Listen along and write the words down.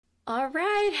All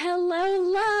right. Hello,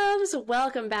 loves.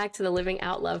 Welcome back to the Living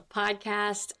Out Love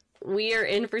podcast. We are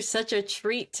in for such a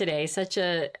treat today, such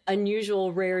a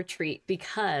unusual, rare treat,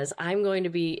 because I'm going to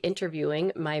be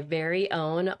interviewing my very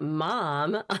own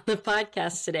mom on the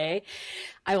podcast today.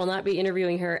 I will not be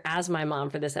interviewing her as my mom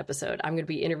for this episode. I'm going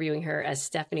to be interviewing her as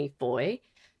Stephanie Foy,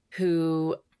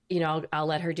 who, I'll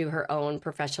let her do her own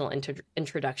professional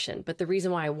introduction. But the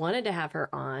reason why I wanted to have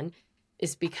her on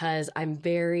is because I'm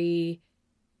very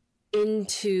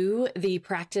into the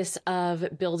practice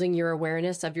of building your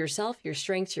awareness of yourself, your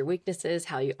strengths, your weaknesses,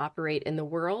 how you operate in the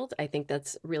world. I think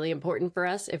that's really important for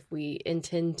us if we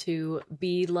intend to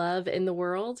be love in the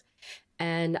world.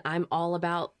 And I'm all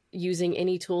about using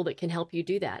any tool that can help you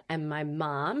do that. And my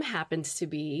mom happens to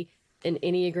be an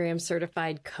Enneagram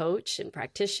certified coach and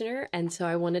practitioner. And so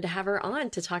I wanted to have her on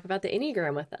to talk about the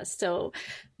Enneagram with us. So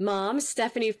Mom,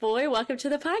 Stephanie Foy, welcome to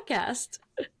the podcast.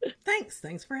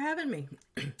 Thanks for having me.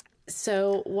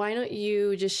 So why don't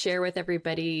you just share with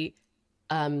everybody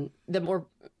the more,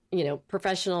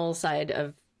 professional side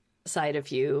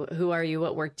of you. Who are you?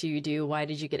 What work do you do? Why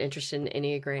did you get interested in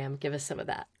Enneagram? Give us some of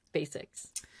that basics.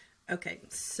 Okay.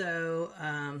 So,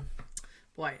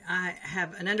 I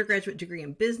have an undergraduate degree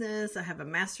in business. I have a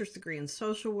master's degree in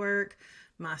social work.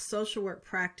 My social work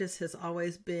practice has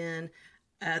always been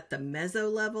at the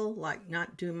meso level, like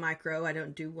not doing micro. I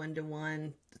don't do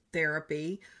one-to-one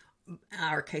therapy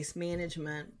or case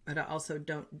management, but I also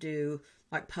don't do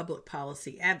like public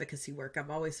policy advocacy work.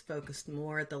 I've always focused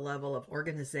more at the level of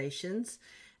organizations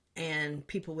and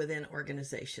people within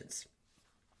organizations.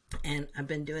 And I've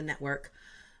been doing that work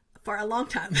for a long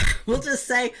time. We'll just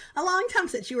say a long time,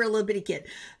 since you were a little bitty kid.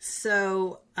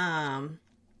 So, and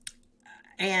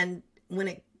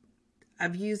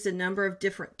I've used a number of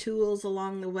different tools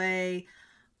along the way.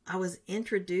 I was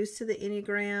introduced to the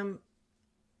Enneagram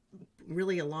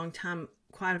really a long time,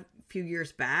 quite a few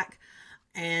years back,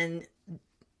 and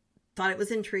thought it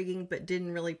was intriguing, but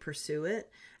didn't really pursue it.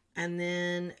 And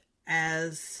then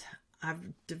as I've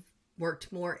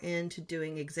worked more into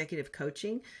doing executive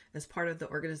coaching as part of the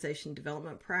organization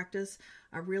development practice,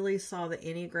 I really saw the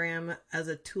Enneagram as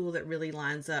a tool that really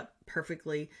lines up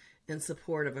perfectly in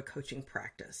support of a coaching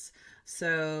practice.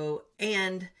 So,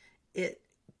 and it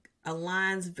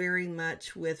aligns very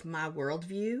much with my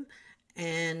worldview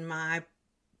and my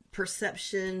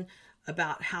perception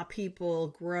about how people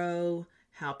grow,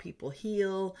 how people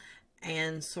heal,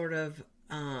 and sort of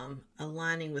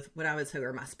aligning with what I would say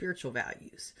are my spiritual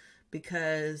values.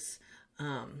 Because,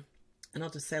 and I'll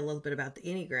just say a little bit about the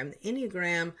Enneagram. The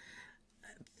Enneagram,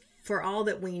 for all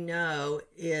that we know,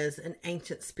 is an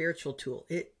ancient spiritual tool.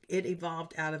 It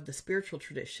evolved out of the spiritual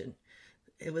tradition.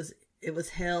 It was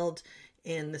held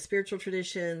in the spiritual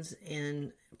traditions,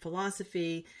 in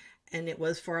philosophy, and it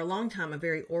was for a long time a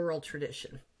very oral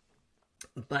tradition.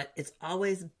 But it's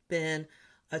always been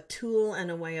a tool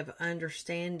and a way of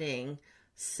understanding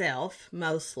self,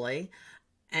 mostly,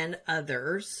 and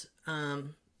others.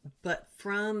 But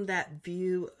from that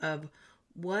view of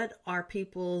what are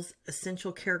people's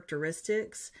essential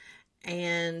characteristics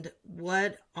and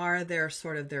what are their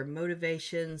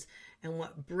motivations and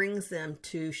what brings them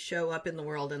to show up in the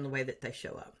world in the way that they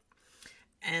show up.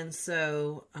 And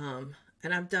so,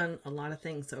 and I've done a lot of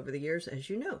things over the years, as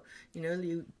you know,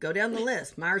 you go down the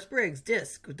list, Myers-Briggs,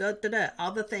 DISC,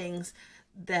 all the things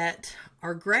that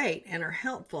are great and are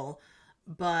helpful.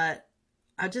 But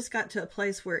I just got to a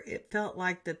place where it felt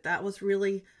like that was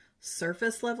really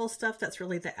surface level stuff. That's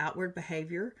really the outward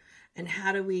behavior. And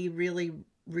how do we really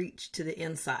reach to the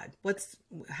inside?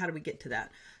 How do we get to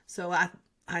that? So I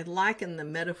liken the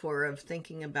metaphor of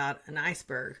thinking about an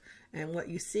iceberg. And what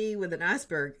you see with an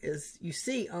iceberg is you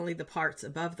see only the parts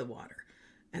above the water.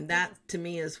 And that, to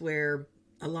me, is where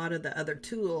a lot of the other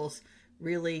tools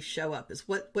really show up, is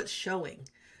what's showing.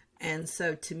 And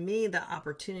so to me, the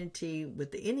opportunity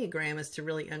with the Enneagram is to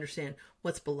really understand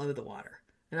what's below the water.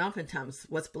 And oftentimes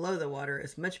what's below the water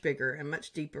is much bigger and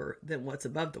much deeper than what's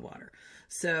above the water.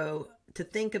 So to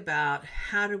think about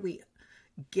how do we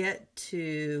get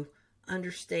to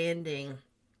understanding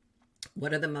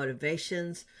what are the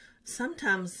motivations.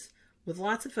 Sometimes with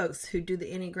lots of folks who do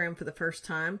the Enneagram for the first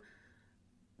time,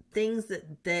 things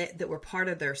that were part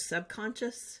of their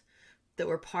subconscious, that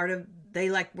were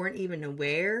they weren't even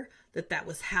aware that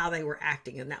was how they were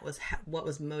acting, and that was what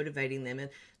was motivating them, and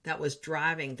that was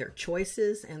driving their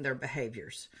choices and their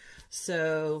behaviors.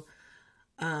 So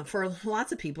for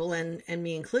lots of people, and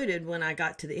me included, when I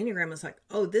got to the Enneagram, I was like,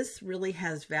 oh, this really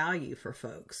has value for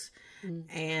folks.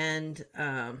 And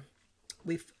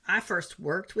I first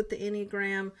worked with the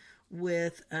Enneagram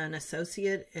with an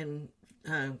associate and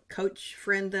coach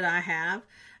friend that I have.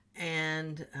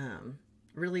 and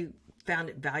really found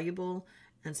it valuable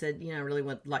and said, I really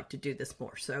would like to do this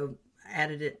more. So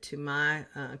added it to my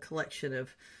collection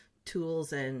of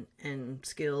tools and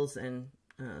skills and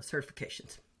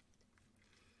certifications.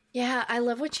 Yeah, I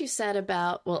love what you said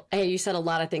about, well, hey, you said a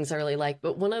lot of things I really like,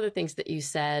 but one of the things that you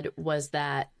said was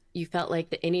that you felt like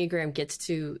the Enneagram gets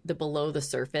to the below the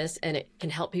surface and it can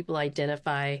help people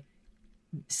identify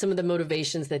some of the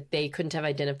motivations that they couldn't have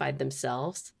identified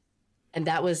themselves. And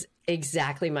that was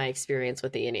exactly my experience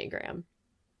with the Enneagram.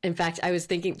 In fact, I was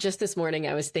thinking just this morning,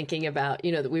 I was thinking about,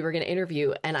 that we were going to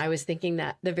interview. And I was thinking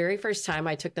that the very first time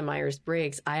I took the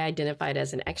Myers-Briggs, I identified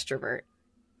as an extrovert.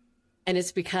 And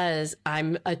it's because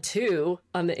I'm a 2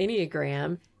 on the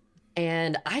Enneagram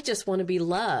and I just want to be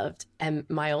loved. And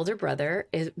my older brother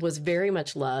was very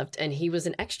much loved and he was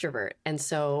an extrovert. And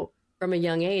so from a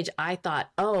young age, I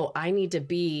thought, oh, I need to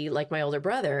be like my older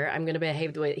brother. I'm going to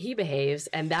behave the way that he behaves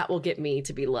and that will get me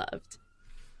to be loved.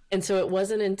 And so it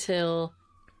wasn't until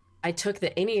I took the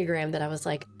Enneagram that I was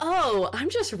like, oh, I'm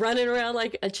just running around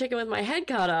like a chicken with my head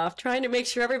cut off, trying to make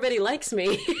sure everybody likes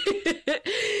me.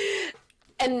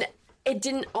 And it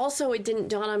didn't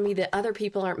dawn on me that other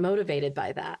people aren't motivated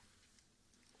by that.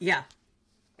 Yeah.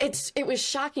 It was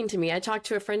shocking to me. I talked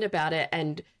to a friend about it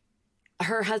and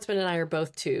her husband and I are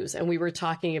both 2s. And we were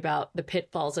talking about the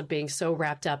pitfalls of being so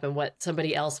wrapped up in what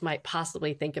somebody else might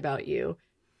possibly think about you.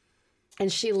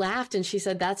 And she laughed and she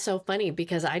said, that's so funny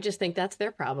because I just think that's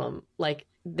their problem. Like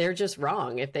they're just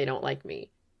wrong if they don't like me.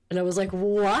 And I was like,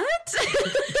 what?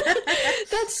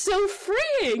 That's so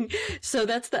freeing. So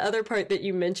that's the other part that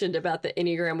you mentioned about the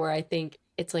Enneagram, where I think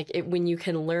it's like when you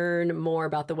can learn more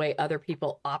about the way other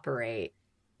people operate,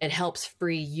 it helps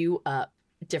free you up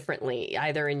differently,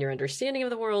 either in your understanding of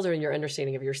the world or in your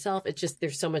understanding of yourself. It's just,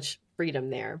 there's so much freedom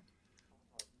there.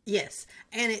 Yes.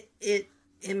 And it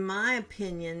in my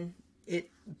opinion, the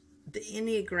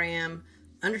Enneagram,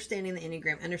 understanding the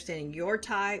Enneagram, understanding your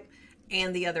type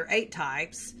and the other 8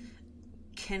 types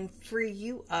can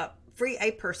free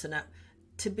a person up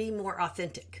to be more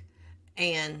authentic.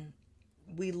 And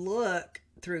we look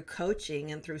through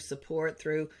coaching and through support,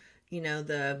 through,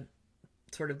 the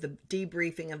sort of the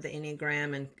debriefing of the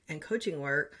Enneagram and coaching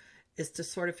work is to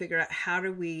sort of figure out how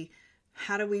do we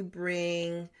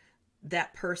bring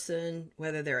that person,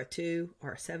 whether they're a 2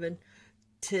 or a 7,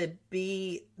 to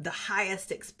be the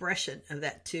highest expression of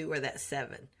that 2 or that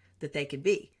 7 that they could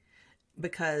be.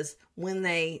 Because when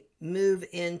they move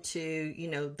into,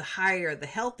 the higher, the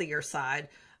healthier side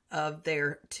of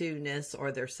their 2-ness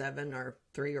or their 7 or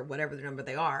 3 or whatever the number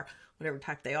they are, whatever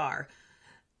type they are,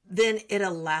 then it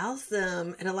allows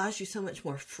you so much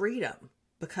more freedom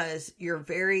because you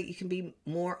can be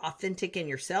more authentic in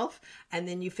yourself. And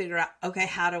then you figure out, okay,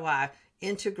 how do I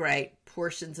integrate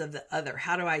portions of the other?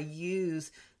 How do I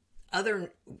use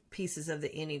other pieces of the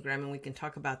Enneagram? And we can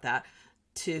talk about that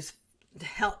to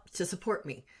help, to support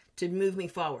me, to move me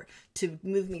forward, to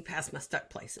move me past my stuck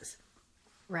places.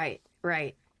 Right.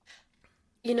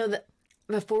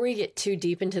 Before we get too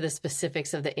deep into the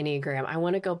specifics of the Enneagram, I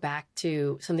want to go back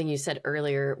to something you said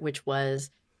earlier, which was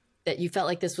that you felt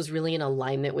like this was really in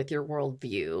alignment with your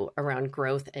worldview around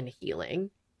growth and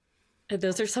healing. And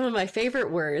those are some of my favorite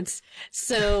words.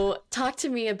 So talk to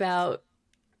me about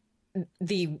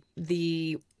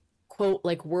the quote,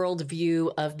 like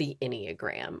worldview of the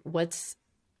Enneagram. What's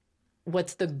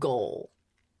the goal?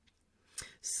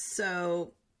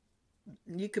 So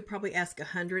you could probably ask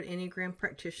 100 Enneagram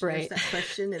practitioners that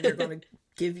question, and they're going to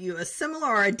give you a similar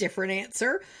or a different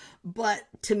answer. But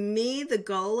to me, the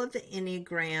goal of the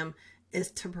Enneagram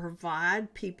is to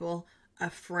provide people a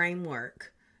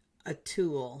framework, a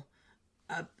tool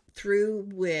through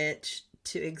which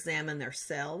to examine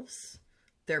themselves,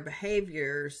 their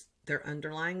behaviors, their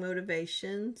underlying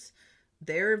motivations,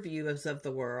 their views of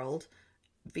the world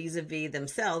vis-a-vis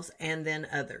themselves and then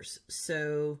others.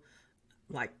 So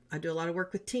like I do a lot of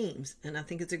work with teams, and I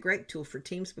think it's a great tool for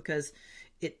teams because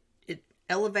it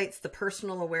elevates the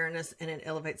personal awareness and it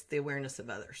elevates the awareness of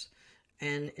others.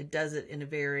 And it does it in a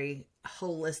very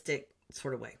holistic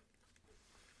sort of way.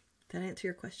 Did that answer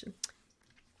your question?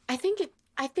 I think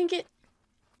it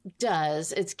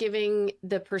does. It's giving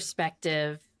the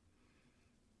perspective.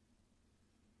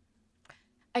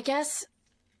 I guess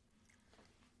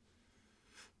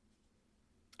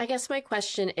my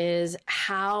question is,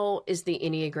 how is the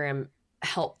Enneagram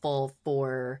helpful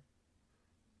for,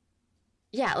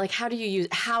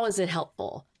 how is it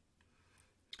helpful?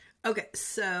 Okay,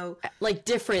 so like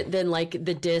different than like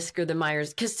the DISC or the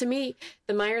Myers, because to me,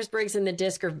 the Myers-Briggs and the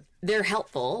DISC they're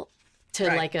helpful to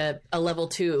like a level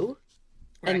 2.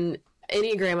 Right. And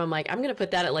Enneagram, I'm like, I'm going to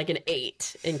put that at like an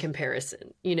 8 in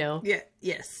comparison, you know? Yeah.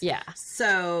 Yes. Yeah.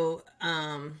 So,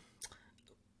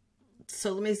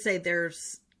 so let me say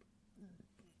there's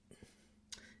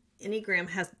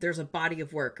a body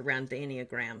of work around the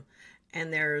Enneagram,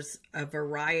 and there's a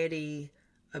variety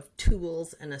of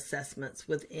tools and assessments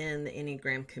within the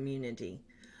Enneagram community.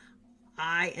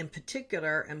 I, in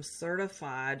particular, am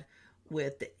certified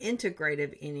with the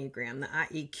integrative Enneagram, the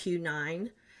IEQ9,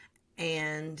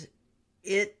 and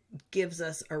it gives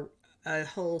us a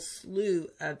whole slew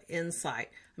of insight.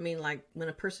 I mean, like when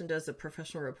a person does a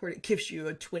professional report, it gives you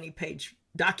a 20-page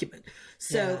document.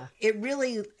 So it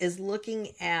really is looking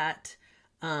at,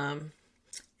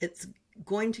 it's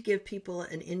going to give people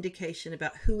an indication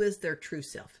about who is their true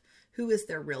self, who is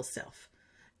their real self.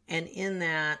 And in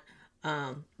that,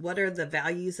 what are the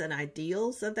values and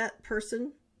ideals of that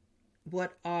person?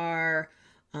 What are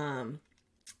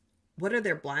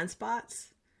their blind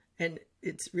spots? And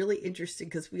it's really interesting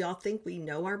because we all think we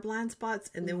know our blind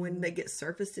spots. And then when they get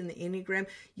surfaced in the Enneagram,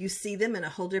 you see them in a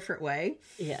whole different way.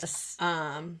 Yes.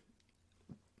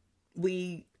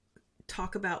 We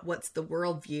talk about what's the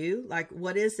worldview, like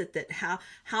what is it that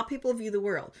how people view the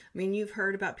world. I mean, you've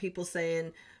heard about people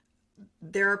saying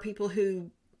there are people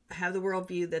who have the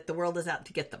worldview that the world is out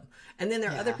to get them. And then there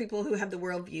are other people who have the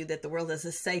worldview that the world is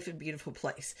a safe and beautiful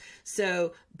place.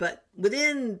 So, but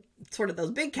within sort of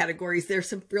those big categories, there's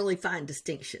some really fine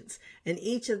distinctions. And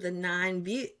each of the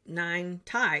nine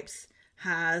types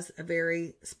has a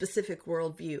very specific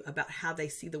worldview about how they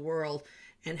see the world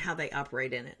and how they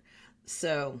operate in it.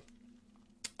 So,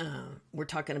 we're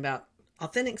talking about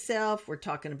authentic self. We're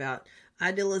talking about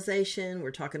idealization.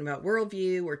 We're talking about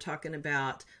worldview. We're talking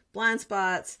about blind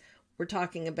spots. We're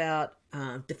talking about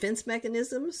defense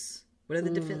mechanisms. What are the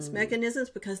defense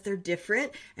mechanisms? Because they're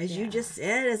different. As you just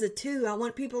said, as a 2, I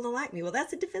want people to like me. Well,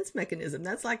 that's a defense mechanism.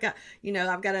 That's like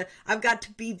I've got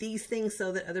to be these things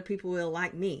so that other people will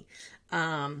like me.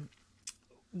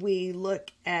 We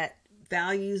look at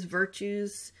values,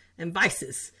 virtues, and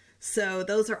vices. So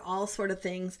those are all sort of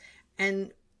things.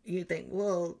 And you think,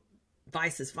 well,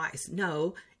 vice is vice.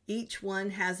 No, each one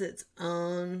has its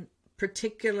own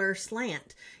particular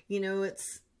slant.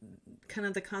 It's kind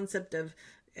of the concept of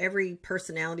every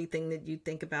personality thing that you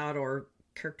think about or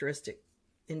characteristic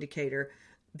indicator.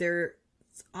 There's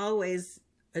always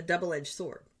a double-edged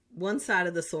sword. One side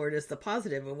of the sword is the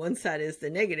positive and one side is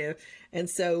the negative. And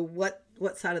so what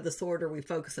side of the sword are we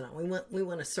focusing on? We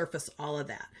want to surface all of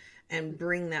that and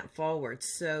bring that forward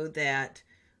so that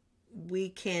we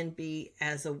can be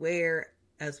as aware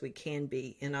as we can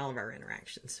be in all of our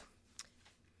interactions.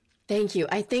 Thank you.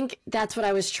 I think that's what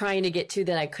I was trying to get to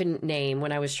that I couldn't name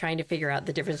when I was trying to figure out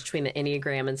the difference between the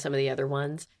Enneagram and some of the other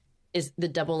ones is the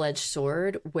double-edged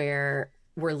sword, where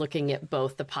we're looking at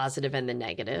both the positive and the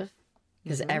negative,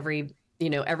 because every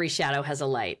shadow has a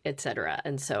light, etc.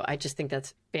 And so I just think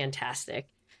that's fantastic.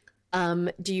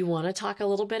 Do you want to talk a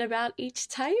little bit about each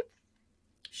type?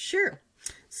 Sure.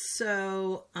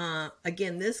 So,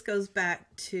 again, this goes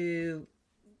back to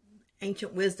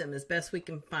ancient wisdom as best we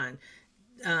can find.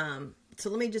 So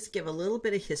let me just give a little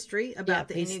bit of history about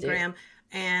the Enneagram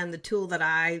and the tool that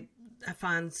I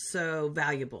find so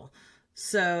valuable.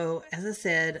 So, as I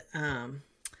said,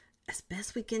 as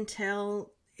best we can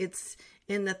tell, it's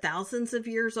in the thousands of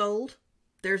years old.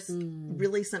 There's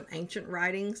really some ancient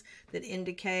writings that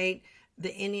indicate the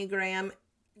Enneagram,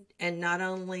 and not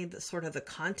only the sort of the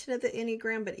content of the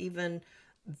Enneagram, but even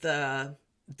the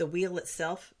wheel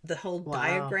itself. The whole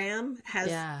diagram has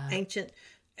ancient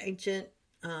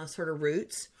sort of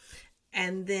roots.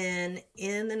 And then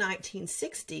in the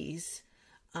 1960s,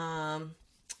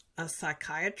 a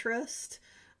psychiatrist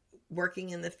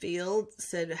working in the field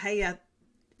said, hey,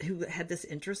 who had this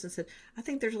interest and said, I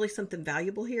think there's really something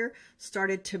valuable here,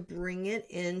 started to bring it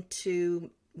into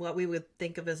what we would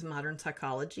think of as modern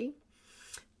psychology.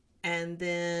 And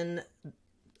then,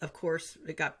 of course,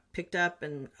 it got picked up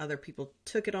and other people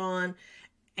took it on.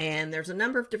 And there's a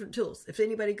number of different tools. If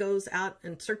anybody goes out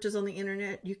and searches on the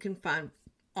internet, you can find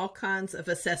all kinds of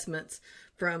assessments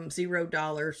from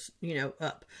 $0,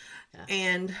 up. Yeah.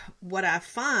 And what I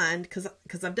find,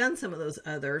 because I've done some of those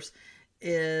others,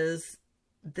 is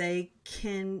they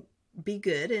can be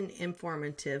good and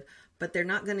informative, but they're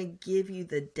not going to give you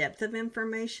the depth of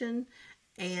information.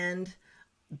 And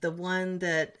the one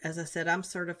that, as I said, I'm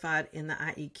certified in the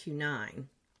IEQ9,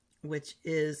 which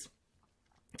is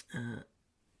an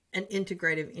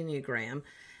integrative Enneagram.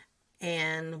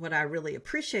 And what I really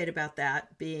appreciate about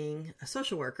that, being a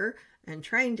social worker and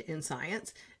trained in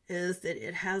science, is that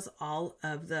it has all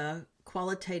of the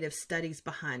qualitative studies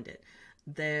behind it.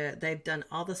 They've done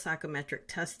all the psychometric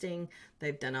testing.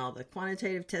 They've done all the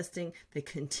quantitative testing. They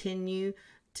continue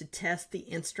to test the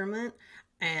instrument,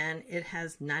 and it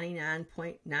has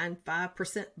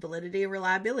 99.95% validity and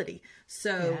reliability.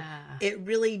 So it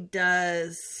really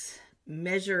does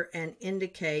measure and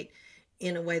indicate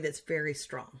in a way that's very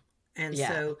strong. And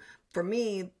so for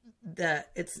me,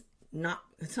 it's not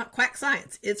quack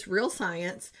science. It's real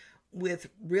science with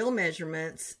real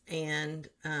measurements and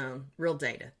real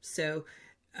data. So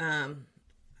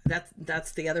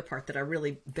that's the other part that I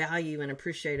really value and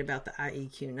appreciate about the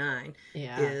IEQ-9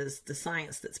 is the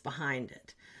science that's behind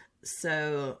it.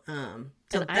 So, and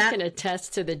I can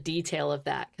attest to the detail of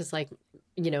that because, like,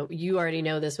 you already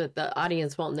know this, but the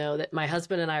audience won't know that my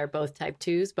husband and I are both type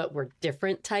 2s, but we're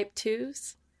different type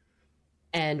 2s.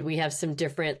 And we have some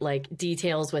different, like,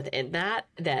 details within that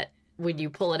when you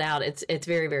pull it out, it's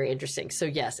very, very interesting. So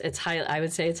yes, I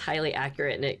would say it's highly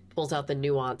accurate, and it pulls out the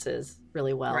nuances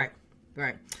really well.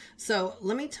 Right. So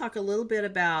let me talk a little bit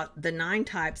about the 9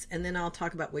 types, and then I'll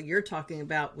talk about what you're talking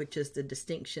about, which is the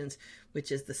distinctions,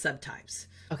 which is the subtypes.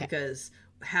 Okay. Because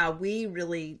how we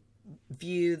really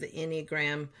view the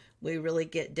Enneagram, we really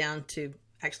get down to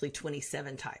actually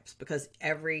 27 types, because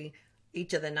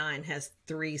each of the 9 has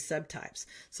 3 subtypes.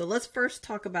 So let's first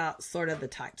talk about sort of the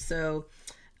types. So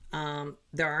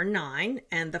there are 9,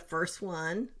 and the first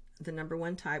one, the number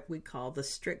 1 type, we call the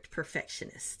strict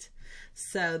perfectionist.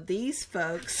 So these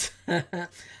folks, they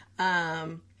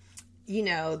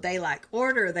like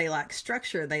order, they like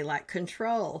structure, they like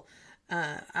control.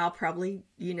 I'll probably,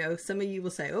 some of you will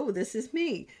say, oh, this is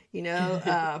me.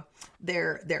 They're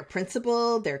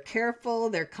principled, they're careful,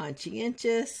 they're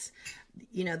conscientious.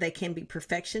 They can be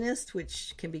perfectionists,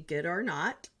 which can be good or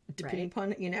not, depending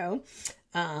upon,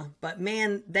 but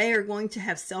man, they are going to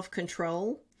have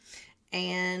self-control,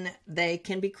 and they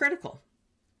can be critical.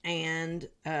 And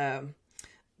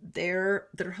their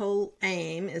whole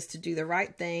aim is to do the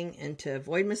right thing and to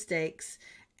avoid mistakes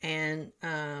and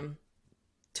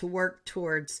to work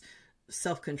towards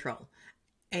self-control.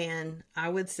 And I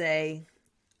would say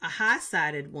a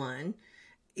high-sided one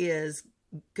is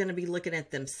going to be looking at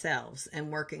themselves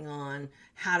and working on,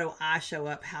 how do I show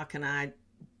up? How can I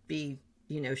be,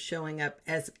 showing up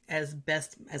as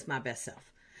best as my best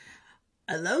self?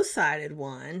 A low-sided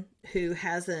one who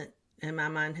hasn't, in my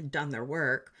mind, had done their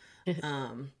work, is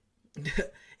going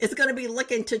to be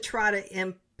looking to try to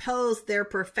impose their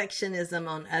perfectionism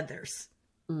on others.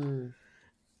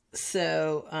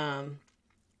 So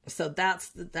that's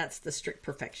the strict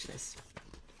perfectionist.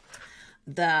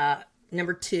 The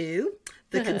number 2,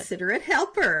 the considerate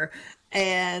helper.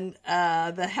 And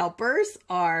the helpers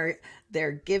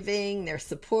they're giving, they're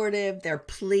supportive, they're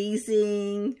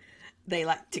pleasing, they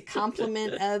like to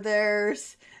compliment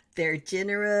others, they're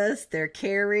generous, they're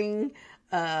caring,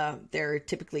 they're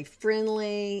typically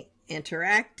friendly,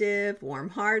 interactive,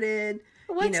 warm-hearted.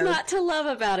 What's not to love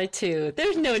about a 2?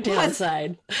 There's no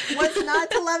downside. What's not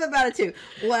to love about a 2?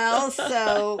 Well,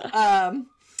 so,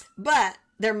 but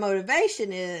their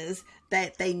motivation is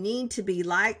that they need to be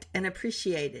liked and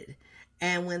appreciated.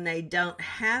 And when they don't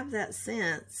have that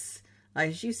sense,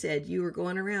 like as you said, you were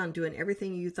going around doing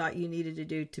everything you thought you needed to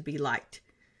do to be liked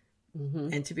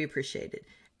and to be appreciated.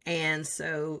 And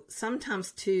so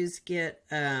sometimes 2s get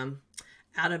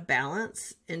out of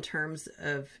balance in terms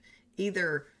of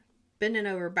either bending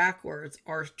over backwards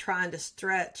or trying to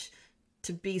stretch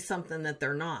to be something that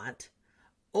they're not,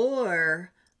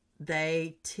 or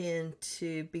they tend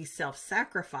to be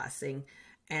self-sacrificing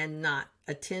and not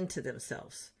attend to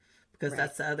themselves, because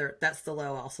that's the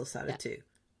low also side of 2.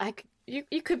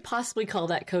 You could possibly call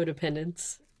that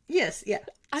codependence. Yes. Yeah.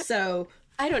 So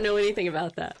I don't know anything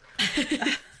about that.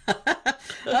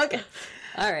 Okay.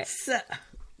 All right. So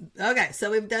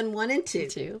we've done 1 and 2.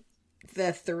 2.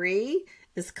 The 3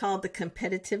 is called the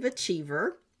competitive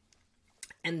achiever.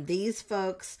 And these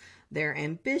folks, they're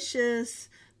ambitious,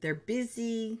 they're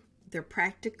busy, they're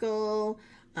practical,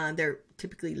 they're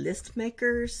typically list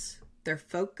makers, they're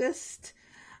focused,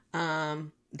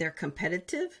 they're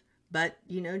competitive, but,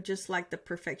 just like the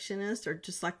perfectionists, or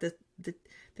just like the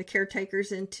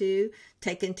caretakers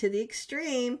taken to the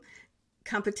extreme,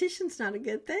 competition's not a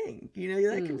good thing.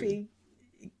 That can be,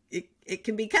 it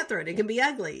can be cutthroat. It can be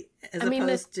ugly,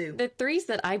 opposed to the 3s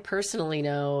that I personally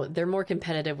know, they're more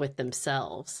competitive with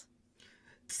themselves.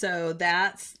 So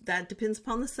that depends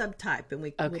upon the subtype, and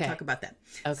we'll talk about that.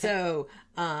 Okay. So,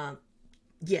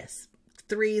 yes,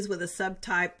 3s with a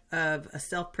subtype of a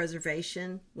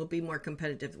self-preservation will be more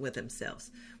competitive with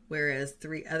themselves, whereas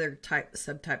 3 other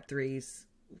subtype 3s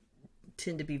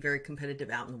tend to be very competitive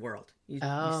out in the world.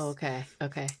 Okay.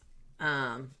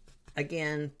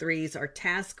 again, threes are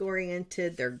task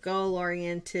oriented, they're goal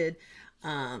oriented.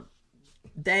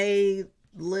 They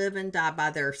live and die by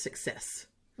their success.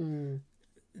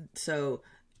 So,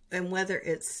 and whether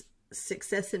it's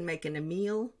success in making a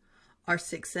meal or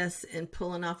success in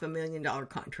pulling off $1 million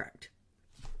contract,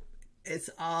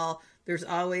 there's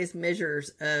always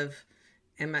measures of,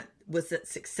 was it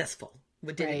successful?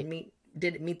 Did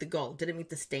it meet the goal? Did it meet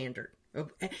the standard?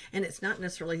 And it's not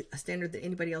necessarily a standard that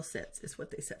anybody else sets. It's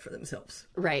what they set for themselves.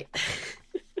 Right.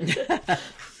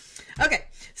 Okay.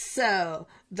 So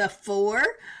the 4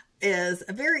 is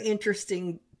a very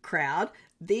interesting crowd.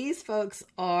 These folks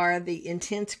are the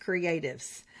intense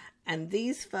creatives. And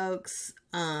these folks,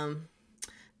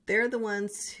 they're the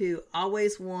ones who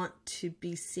always want to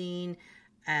be seen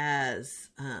as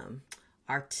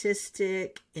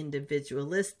artistic,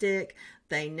 individualistic.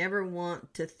 They never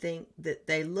want to think that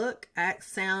they look, act,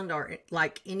 sound, or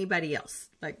like anybody else.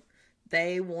 Like,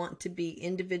 they want to be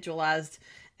individualized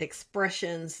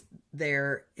expressions.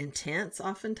 They're intense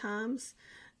oftentimes.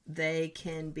 They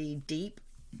can be deep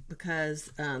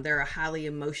because they're a highly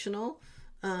emotional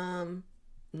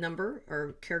number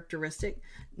or characteristic.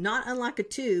 Not unlike a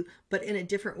 2, but in a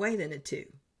different way than a 2.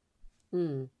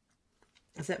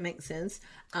 Does that make sense?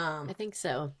 I think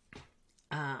so.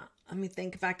 Let me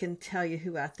think if I can tell you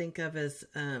who I think of as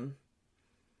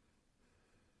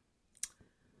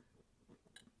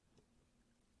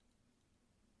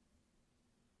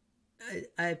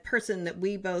a person that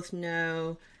we both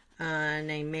know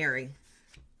named Mary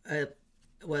is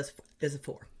a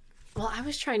 4. Well, I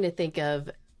was trying to think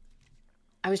of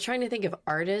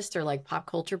artists or like pop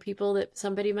culture people that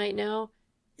somebody might know.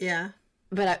 Yeah.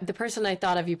 But the person I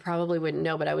thought of, you probably wouldn't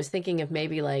know, but I was thinking of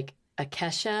maybe like a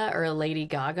Kesha or a Lady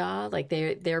Gaga. Like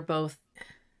they're both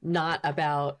not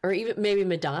about, or even maybe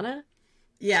Madonna.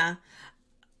 Yeah.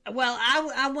 Well,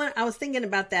 I was thinking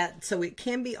about that. So it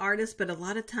can be artists, but a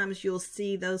lot of times you'll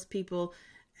see those people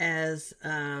as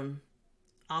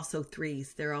also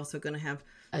 3s. They're also going to have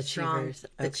strong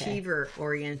achiever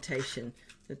orientation,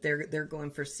 that they're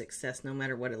going for success no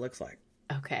matter what it looks like.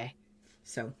 Okay.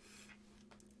 So,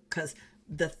 because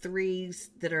the 3s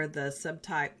that are the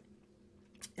subtype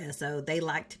SO, they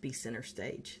like to be center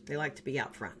stage. They like to be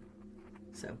out front.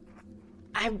 So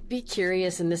I'd be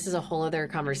curious, and this is a whole other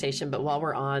conversation, but while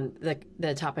we're on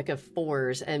the topic of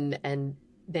 4s and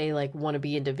they like want to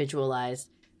be individualized,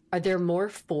 are there more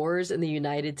 4s in the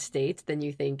United States than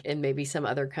you think in maybe some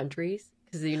other countries?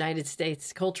 Because the United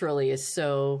States culturally is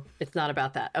it's not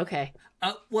about that. Okay.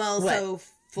 So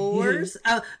 4s,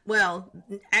 well,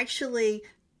 actually,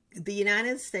 the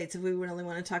United States, if we really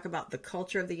want to talk about the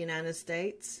culture of the United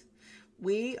States,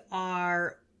 we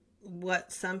are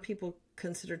what some people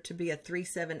consider to be a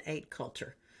 3-7-8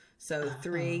 culture. So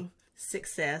 3,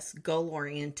 success,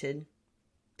 goal-oriented,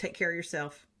 take care of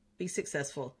yourself, be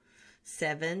successful.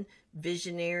 7,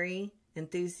 visionary,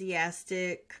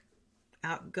 enthusiastic,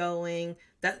 outgoing.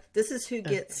 This is who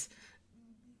gets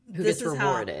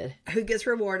rewarded. Who gets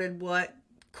rewarded, what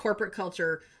corporate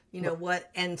culture, what,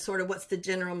 and sort of what's the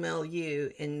general milieu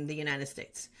in the United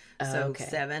States. So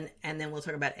 7, and then we'll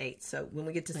talk about 8. So when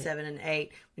we get to 7 and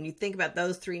 8, when you think about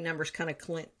those 3 numbers kind of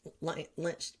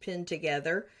pinned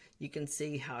together, you can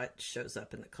see how it shows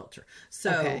up in the culture.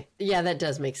 So yeah, that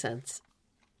does make sense.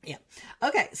 Yeah.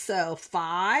 Okay. So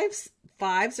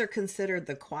 5s are considered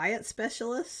the quiet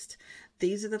specialist.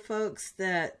 These are the folks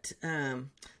that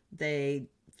they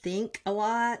think a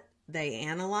lot. They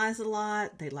analyze a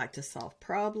lot. They like to solve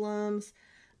problems.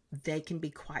 They can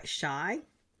be quite shy.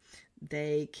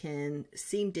 They can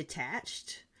seem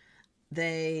detached.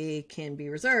 They can be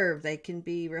reserved. They can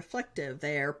be reflective.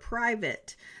 They are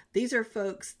private. These are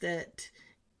folks that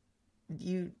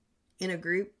you, in a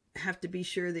group, have to be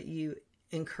sure that you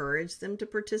encourage them to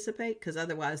participate, because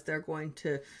otherwise they're going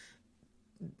to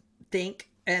think,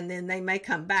 and then they may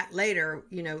come back later,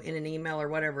 in an email or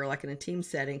whatever, like in a team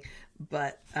setting,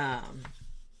 but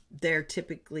they're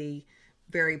typically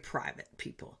very private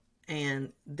people,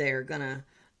 and their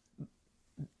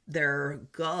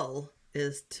goal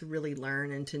is to really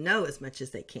learn and to know as much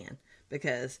as they can,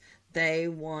 because they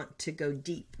want to go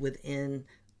deep within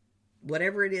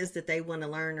whatever it is that they want to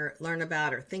learn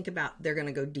about or think about. They're going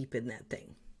to go deep in that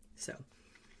thing.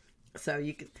 So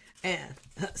you can,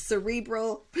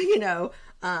 cerebral,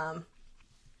 and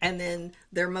then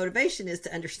their motivation is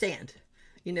to understand,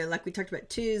 like we talked about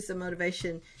 2s, the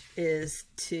motivation is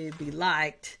to be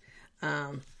liked.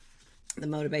 The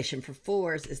motivation for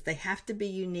 4s is they have to be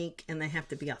unique and they have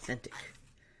to be authentic.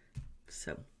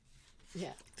 So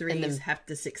yeah, 3s have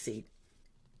to succeed.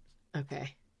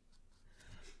 Okay.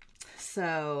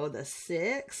 So the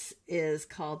 6 is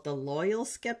called the loyal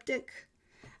skeptic,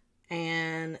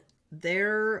 and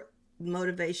their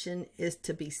motivation is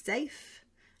to be safe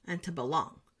and to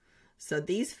belong. So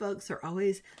these folks are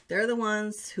always, they're the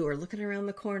ones who are looking around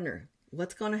the corner.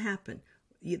 What's going to happen?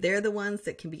 They're the ones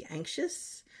that can be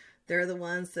anxious. They're the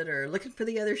ones that are looking for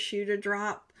the other shoe to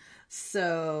drop.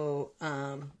 So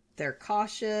they're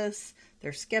cautious,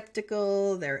 they're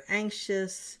skeptical, they're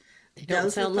anxious. They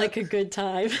don't sound like a good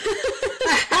time.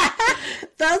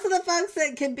 Those are the folks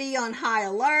that can be on high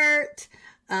alert.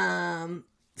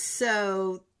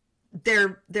 So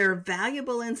they're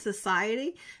valuable in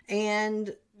society,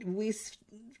 and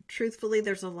truthfully,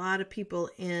 there's a lot of people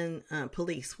in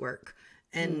police work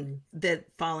and that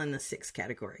fall in the 6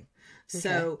 category. Okay.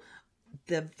 So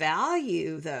the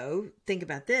value, though, think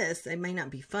about this, they may not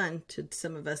be fun to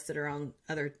some of us that are on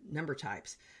other number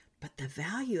types, but the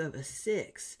value of a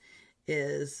 6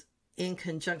 is in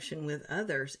conjunction with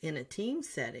others in a team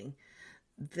setting.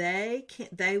 They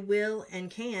will and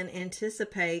can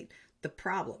anticipate the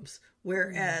problems,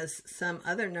 whereas some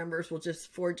other numbers will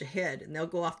just forge ahead and they'll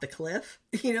go off the cliff,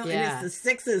 and it's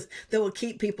the 6s that will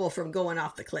keep people from going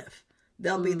off the cliff.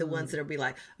 They'll be the ones that'll be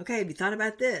like, okay, have you thought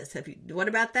about this? What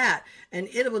about that? And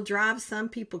it will drive some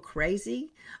people crazy,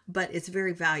 but it's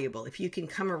very valuable. If you can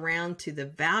come around to the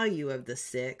value of the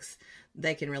 6,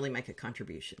 they can really make a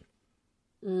contribution.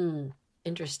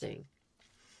 Interesting.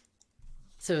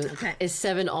 So is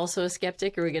 7 also a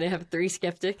skeptic? Are we going to have 3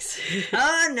 skeptics?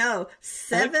 Oh, no.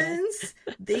 7s,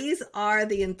 these are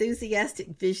the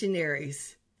enthusiastic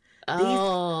visionaries.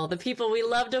 The people we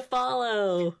love to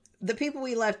follow. The people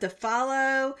we love to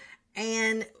follow,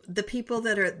 and the people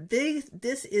that are,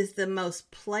 this is the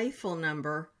most playful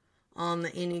number on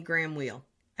the Enneagram wheel.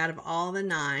 Out of all the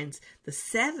 9s, the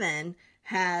 7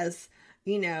 has,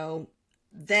 they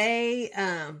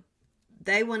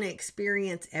want to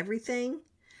experience everything,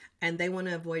 and they want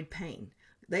to avoid pain.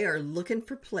 They are looking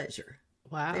for pleasure.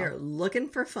 Wow. They're looking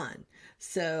for fun.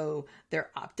 So they're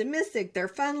optimistic, they're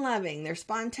fun-loving, they're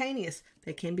spontaneous.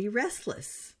 They can be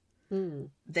restless.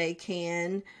 They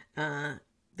can,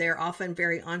 they're often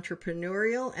very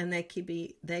entrepreneurial, and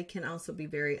they can also be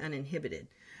very uninhibited.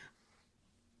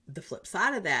 The flip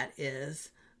side of that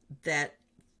is that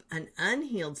an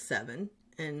unhealed 7,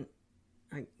 and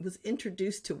I was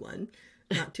introduced to one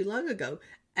not too long ago,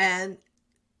 and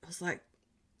I was like,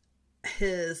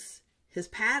 his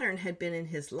pattern had been in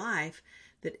his life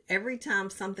that every time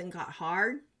something got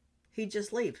hard, he'd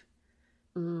just leave.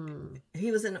 He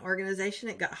was in an organization,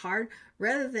 it got hard.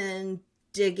 Rather than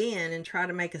dig in and try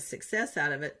to make a success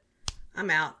out of it, I'm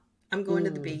out. I'm going to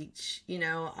the beach.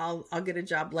 I'll get a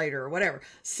job later or whatever.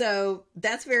 So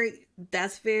that's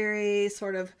very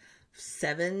sort of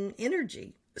 7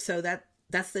 energy. So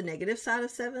that's the negative side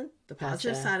of 7. The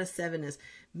positive side of 7 is,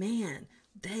 man,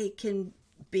 they can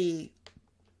be.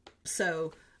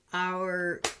 So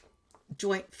our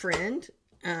joint friend,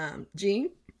 Jean,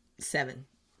 7.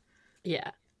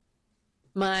 Yeah.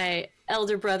 My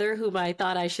elder brother, whom I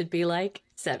thought I should be like,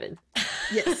 7.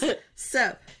 Yes.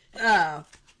 So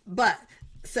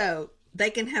they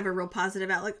can have a real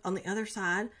positive outlook. On the other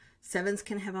side, 7s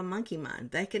can have a monkey mind.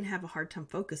 They can have a hard time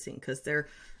focusing because they're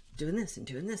doing this and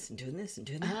doing this and doing this and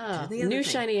doing that. Doing the other new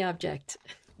thing. shiny object.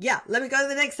 Yeah. Let me go to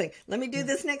the next thing. Let me do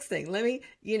this next thing. Let me,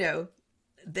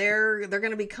 they're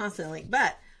going to be constantly,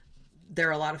 but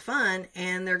they're a lot of fun,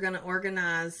 and they're going to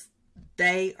organize.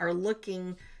 They are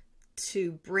looking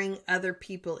to bring other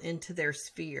people into their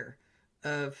sphere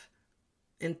of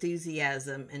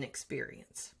enthusiasm and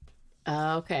experience.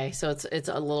 Okay. So it's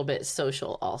a little bit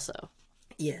social also.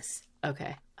 Yes.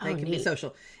 Okay. They can be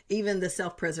social. Even the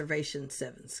self-preservation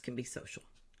 7s can be social.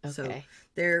 Okay.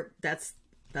 So that's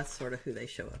sort of who they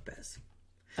show up as.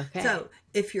 Okay. So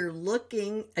if you're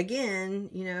looking, again,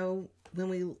 when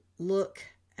we look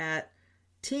at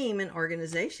team and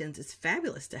organizations, it's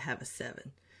fabulous to have a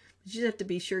 7. But you have to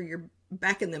be sure you're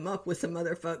backing them up with some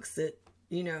other folks that,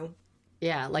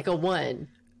 Yeah, like a 1.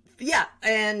 Yeah,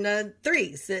 and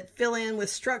 3s that fill in with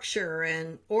structure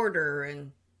and order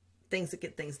and things that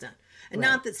get things done. And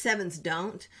not that 7s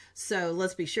don't. So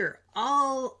let's be sure.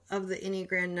 All of the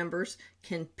Enneagram numbers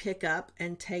can pick up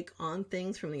and take on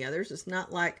things from the others. It's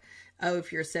not like, oh,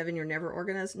 if you're a 7, you're never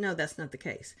organized. No, that's not the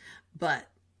case. But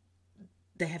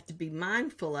they have to be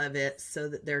mindful of it so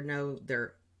that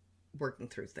they're working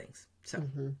through things. So,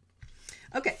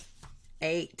 Okay.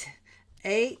 8.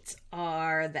 8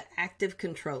 are the active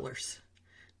controllers.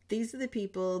 These are the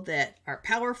people that are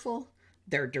powerful,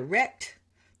 they're direct,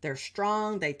 they're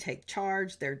strong, they take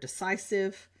charge, they're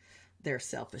decisive, they're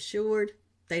self-assured,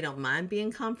 they don't mind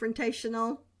being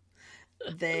confrontational.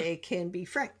 They can be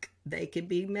frank. They can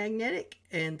be magnetic,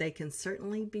 and they can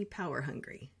certainly be power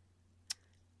hungry.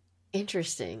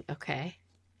 Interesting. Okay.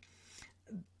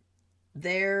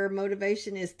 Their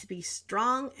motivation is to be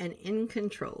strong and in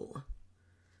control.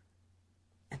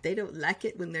 They don't like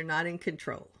it when they're not in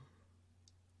control.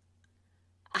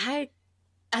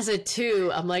 As a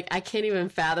 2, I'm like, I can't even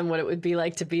fathom what it would be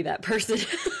like to be that person.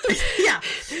 Yeah.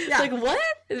 Like, what?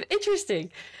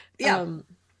 Interesting. Yeah.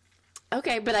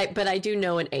 Okay, but I do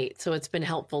know an 8, so it's been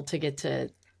helpful to get to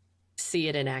see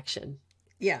it in action.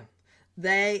 Yeah.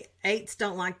 8s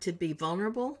don't like to be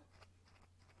vulnerable.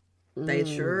 They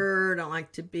sure don't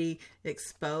like to be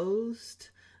exposed.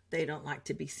 They don't like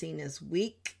to be seen as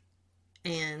weak.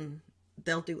 And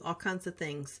they'll do all kinds of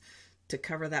things to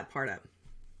cover that part up,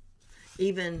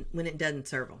 even when it doesn't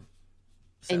serve them.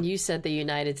 So. And you said the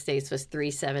United States was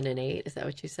 3, 7, and 8. Is that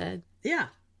what you said? Yeah.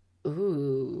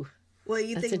 Ooh. Well,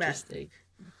 you That's think about interesting.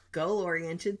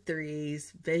 Goal-oriented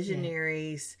 3s,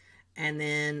 visionaries, and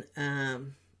then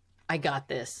I got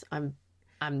this. I'm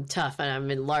tough and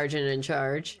I'm large and in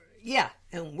charge. Yeah,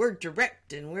 and we're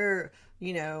direct, and we're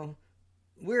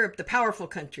the powerful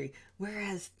country.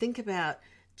 Whereas think about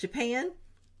Japan,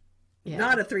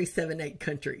 not a 3, 7, 8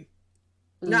 country.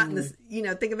 Not in this,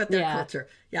 think about their culture.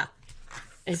 Yeah.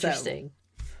 Interesting.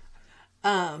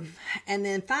 So, and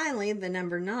then finally, the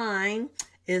number 9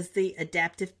 is the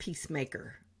adaptive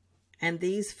peacemaker. And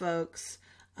these folks,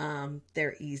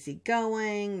 they're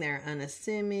easygoing, they're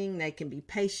unassuming, they can be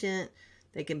patient,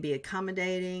 they can be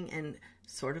accommodating, and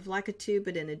sort of like a 2,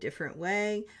 but in a different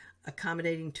way,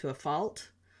 accommodating to a fault,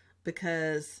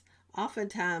 because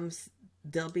oftentimes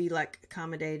they'll be like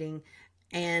accommodating,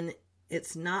 and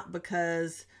it's not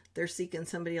because they're seeking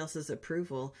somebody else's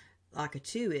approval like a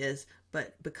 2 is,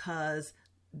 but because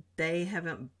they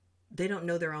don't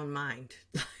know their own mind.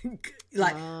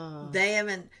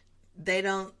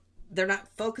 They're not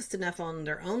focused enough on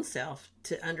their own self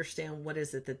to understand what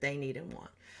is it that they need and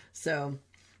want. So,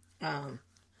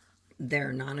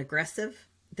 they're non-aggressive.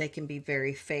 They can be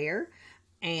very fair,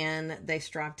 and they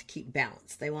strive to keep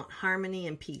balance. They want harmony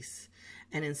and peace.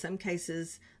 And in some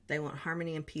cases, they want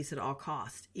harmony and peace at all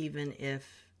costs, even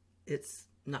if it's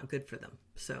not good for them.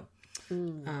 So,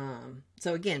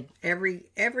 so again,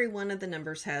 every one of the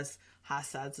numbers has high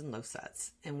sides and low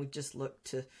sides, and we just look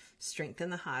to strengthen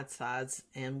the high sides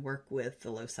and work with the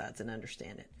low sides and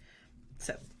understand it.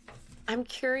 So, I'm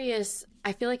curious.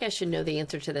 I feel like I should know the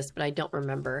answer to this, but I don't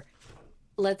remember.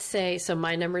 Let's say, so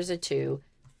my number is a 2.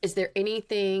 Is there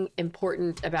anything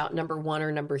important about number 1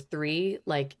 or number 3?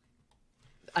 Like,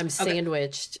 I'm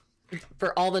sandwiched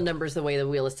for all the numbers the way the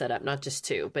wheel is set up, not just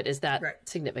 2, but is that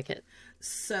significant?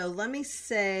 So let me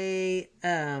say,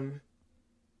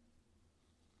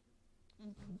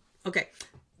 okay,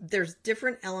 there's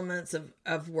different elements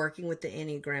of working with the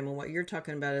Enneagram, and what you're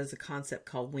talking about is a concept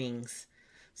called wings.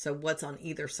 So what's on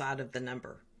either side of the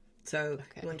number? So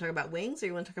you want to talk about wings, or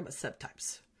you want to talk about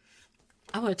subtypes?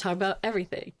 I want to talk about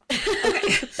everything. Okay. All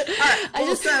right.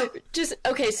 Well,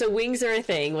 so wings are a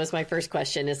thing was my first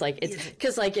question, is like, it's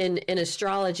because like in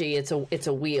astrology, it's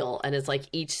a wheel, and it's like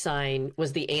each sign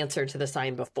was the answer to the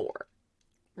sign before.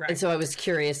 Right. And so I was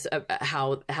curious about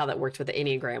how that worked with the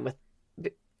Enneagram.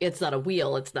 It's not a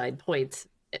wheel, it's 9 points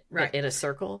in a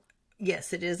circle.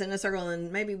 Yes, it is in a circle,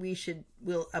 and maybe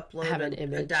we'll upload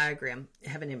a diagram,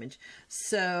 have an image.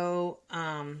 So,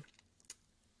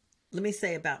 let me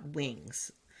say about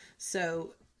wings.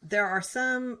 So there are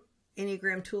some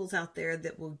Enneagram tools out there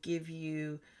that will give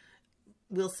you,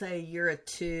 we'll say you're a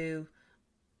 2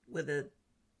 with a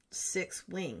 6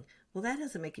 wing. Well, that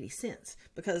doesn't make any sense,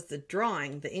 because the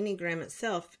Enneagram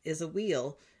itself is a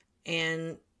wheel,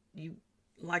 and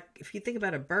if you think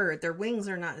about a bird, their wings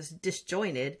are not as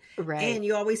disjointed, and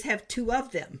you always have 2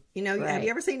 of them. Have you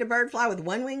ever seen a bird fly with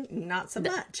 1 wing? Not so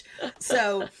much.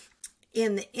 So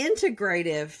in the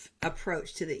integrative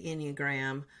approach to the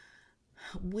Enneagram,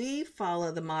 we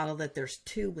follow the model that there's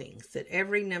 2 wings, that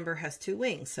every number has 2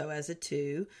 wings. So as a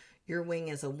 2, your wing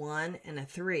is a 1 and a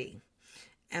 3.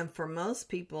 And for most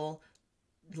people,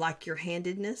 like your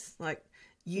handedness, like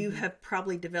you have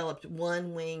probably developed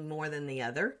 1 wing more than the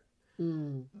other.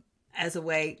 As a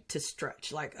way to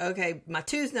stretch, like, okay, my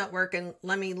 2's not working,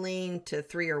 let me lean to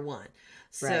 3 or 1.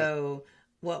 So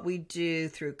what we do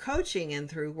through coaching and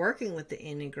through working with the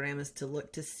Enneagram is to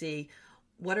look to see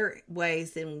what are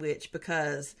ways in which,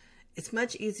 because it's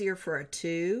much easier for a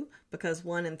 2, because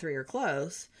 1 and 3 are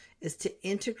close, is to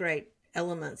integrate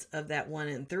elements of that 1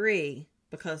 and 3,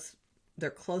 because they're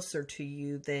closer to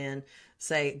you than,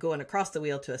 say, going across the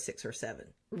wheel to a 6 or 7.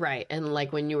 Right. And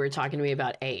like when you were talking to me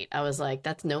about 8, I was like,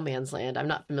 that's no man's land. I'm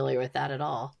not familiar with that at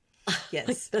all.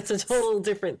 Yes. That's a total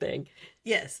different thing.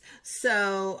 Yes.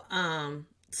 So,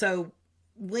 so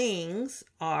wings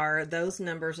are those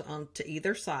numbers on to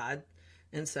either side.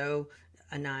 And so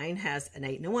a 9 has an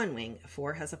 8 and a 1 wing. A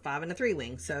 4 has a 5 and a 3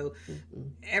 wing. So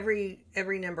every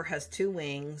number has 2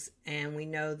 wings. And we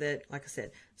know that, like I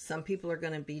said, some people are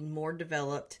going to be more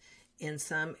developed in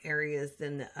some areas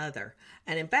than the other.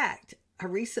 And in fact, I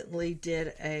recently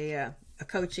did a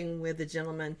coaching with a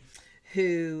gentleman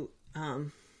who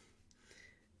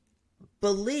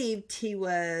believed he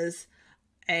was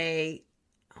I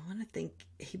want to think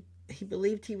he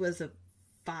believed he was a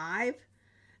 5,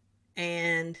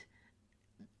 and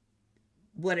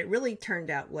what it really turned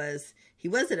out was he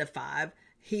wasn't a 5,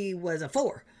 he was a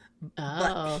 4.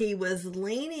 But he was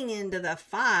leaning into the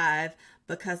 5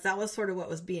 because that was sort of what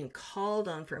was being called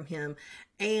on from him.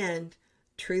 And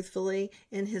truthfully,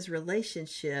 in his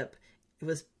relationship, it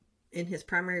was in his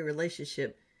primary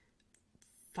relationship,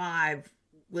 5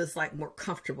 was like more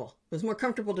comfortable. It was more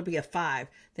comfortable to be a 5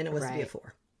 than it was to be a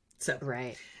 4. So,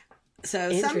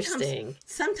 so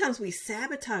sometimes we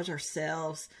sabotage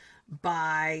ourselves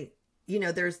by,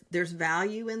 there's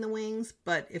value in the wings,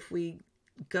 but if we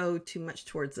go too much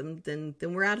towards them, then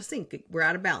we're out of sync. We're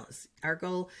out of balance. Our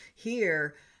goal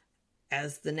here,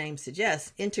 as the name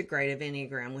suggests, integrative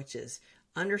Enneagram, which is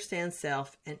understand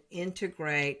self and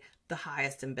integrate the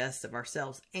highest and best of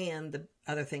ourselves and the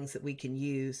other things that we can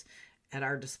use at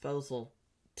our disposal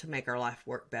to make our life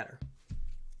work better.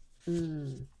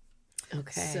 Okay.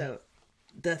 So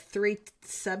the 3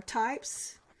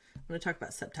 subtypes, I'm going to talk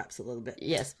about subtypes a little bit.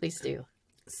 Yes, please do.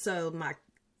 So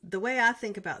the way I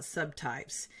think about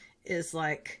subtypes is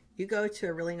like you go to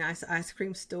a really nice ice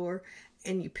cream store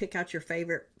and you pick out your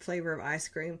favorite flavor of ice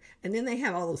cream, and then they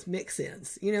have all those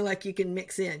mix-ins. Like you can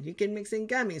mix in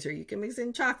gummies, or you can mix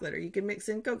in chocolate, or you can mix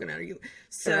in coconut,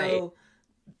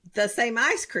 the same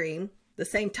ice cream, the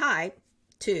same type,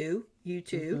 you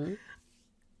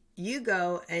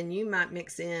go and you might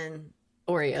mix in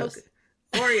Oreos.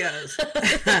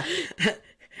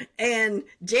 And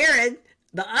Jared,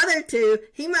 the other 2,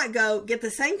 he might go get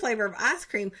the same flavor of ice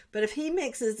cream, but if he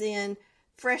mixes in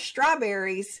fresh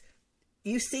strawberries,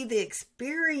 you see the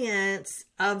experience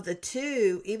of the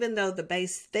 2, even though the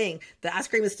base thing, the ice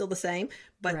cream is still the same,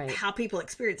 but how people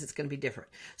experience it's going to be different.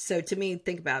 So to me,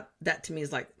 think about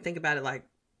it like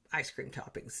ice cream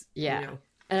toppings. Yeah.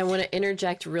 And I want to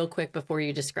interject real quick before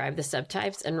you describe the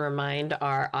subtypes and remind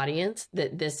our audience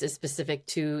that this is specific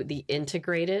to the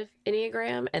integrative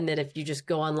Enneagram, and that if you just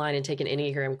go online and take an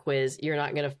Enneagram quiz, you're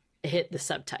not going to hit the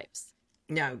subtypes.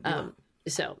 No.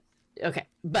 Okay.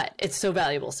 But it's so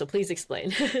valuable. So please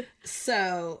explain.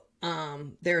 So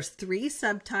there's 3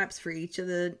 subtypes for each of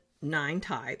the 9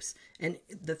 types, and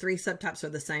the 3 subtypes are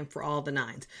the same for all the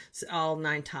 9s, so all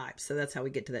 9 types. So that's how we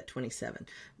get to that 27.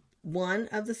 One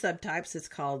of the subtypes is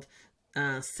called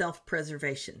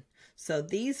self-preservation. So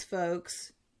these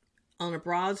folks, on a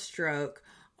broad stroke,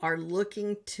 are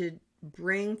looking to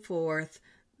bring forth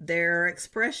their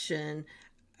expression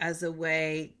as a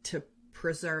way to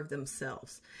preserve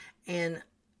themselves. And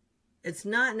it's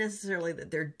not necessarily that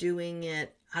they're doing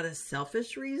it out of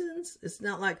selfish reasons. It's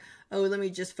not like, oh, let me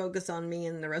just focus on me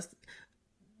and the rest.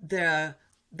 The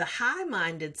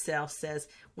high-minded self says,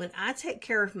 when I take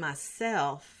care of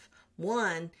myself,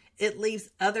 one, it leaves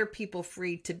other people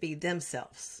free to be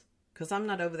themselves because I'm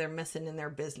not over there messing in their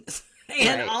business.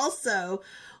 And also,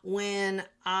 when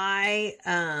I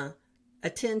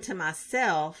attend to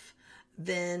myself,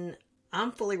 then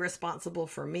I'm fully responsible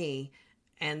for me,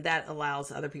 and that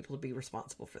allows other people to be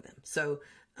responsible for them. So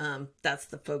that's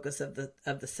the focus of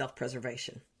the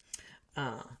self-preservation.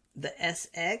 The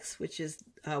SX, which is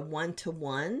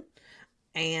 1-to-1,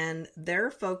 and their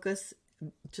focus,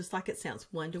 just like it sounds,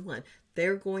 1-to-1,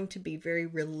 they're going to be very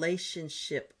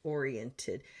relationship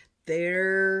oriented.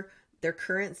 Their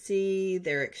currency,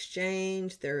 their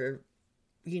exchange, their,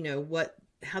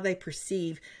 how they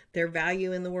perceive their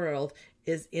value in the world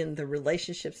is in the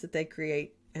relationships that they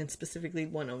create, and specifically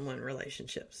one-on-one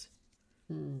relationships.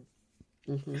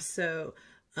 Mm-hmm. So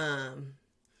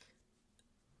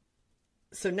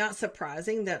not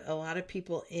surprising that a lot of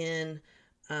people in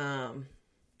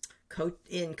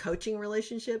coaching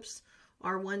relationships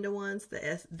are 1-to-1s,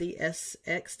 the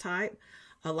SX type.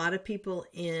 A lot of people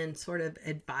in sort of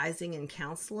advising and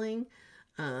counseling.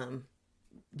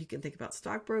 You can think about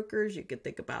stockbrokers. You can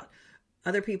think about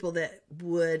other people that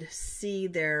would see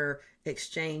their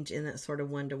exchange in that sort of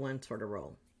 1-to-1 sort of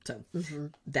role. So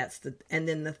and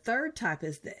then the third type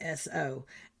is the SO.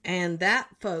 And that,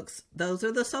 folks, those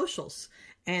are the socials.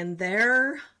 And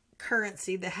their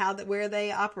currency, where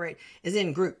they operate is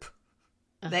in group.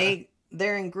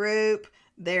 They're in group.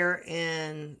 their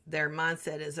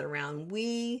mindset is around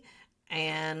we,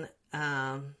 and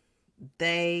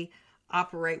they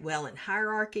operate well in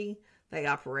hierarchy. They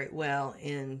operate well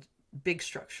in big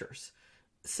structures.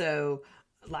 So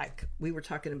like we were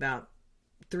talking about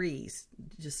threes,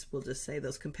 we'll just say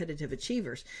those competitive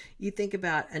achievers. You think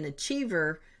about an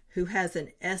achiever who has an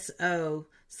SO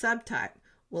subtype.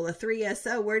 Well, a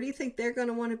 3SO, where do you think they're going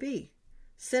to want to be?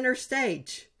 Center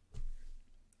stage.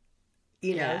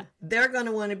 You know, they're going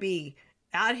to want to be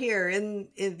out here in,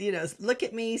 you know, look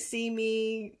at me, see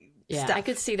me. Yeah, stuff. I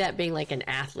could see that being like an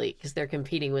athlete because they're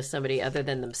competing with somebody other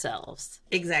than themselves.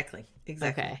 Exactly.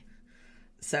 Okay.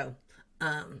 So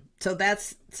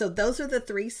those are the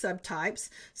three subtypes.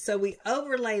 So we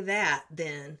overlay that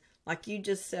then, like you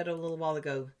just said a little while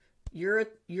ago, you're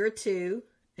a 2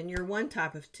 and you're one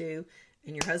type of 2,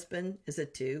 and your husband is a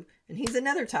 2 and he's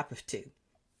another type of 2.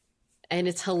 And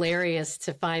it's hilarious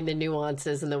to find the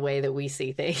nuances in the way that we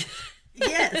see things.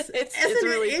 Yes. Isn't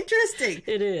it interesting?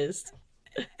 It is.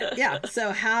 Yeah.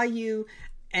 So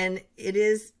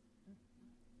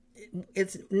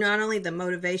it's not only the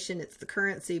motivation, it's the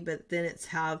currency, but then it's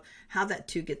how that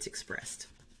 2 gets expressed.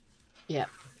 Yeah.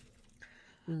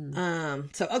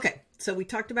 So we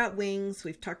talked about wings.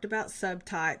 We've talked about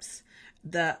subtypes.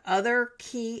 The other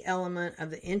key element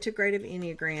of the integrative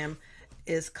Enneagram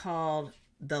is called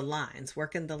the lines,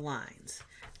 working the lines.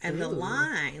 And the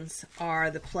lines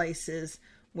are the places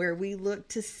where we look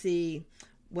to see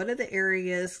what are the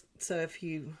areas. So if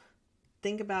you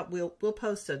think about, we'll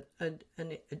post an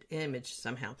image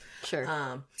somehow.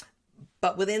 Sure.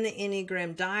 But within the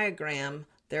Enneagram diagram,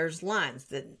 there's lines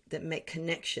that make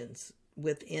connections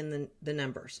within the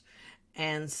numbers.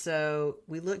 And so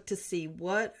we look to see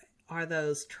what are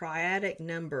those triadic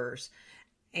numbers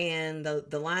and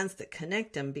the lines that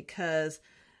connect them, because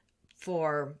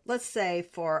let's say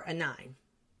for a 9,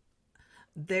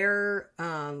 their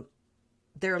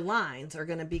lines are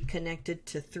going to be connected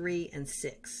to 3 and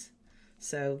 6.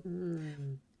 So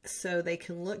they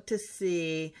can look to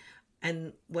see,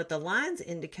 and what the lines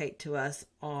indicate to us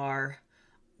are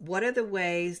what are the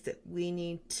ways that we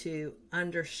need to,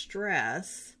 under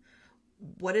stress,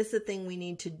 what is the thing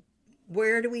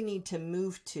where do we need to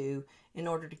move to in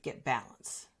order to get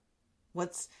balance?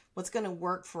 What's going to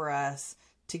work for us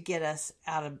to get us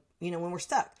out of, when we're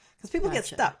stuck? Because people get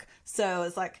stuck. So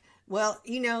it's like, well,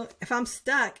 if I'm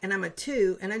stuck and I'm a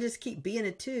 2 and I just keep being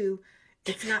a 2,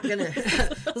 it's not going to,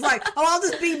 it's like, I'll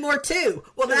just be more 2.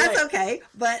 Well, that's okay.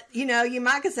 But, you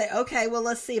might could say, okay, well,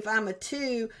 let's see, if I'm a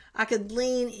 2, I could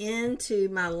lean into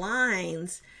my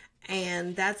lines,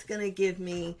 and that's going to give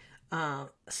me a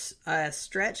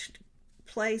stretched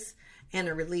place and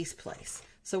a release place.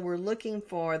 So we're looking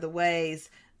for the ways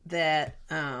that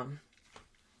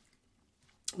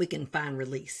we can find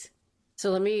release. So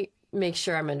let me make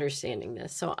sure I'm understanding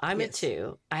this. So I'm a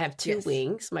 2. I have 2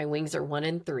 wings. My wings are 1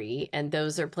 and 3, and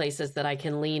those are places that I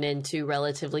can lean into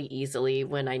relatively easily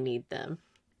when I need them.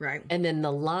 Right. And then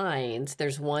the lines,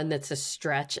 there's one that's a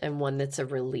stretch and one that's a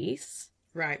release.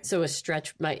 Right. So a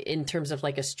stretch, in terms of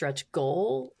like a stretch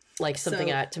goal, like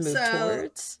something I have to move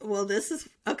towards. Well, this is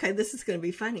going to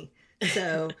be funny.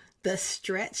 So the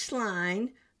stretch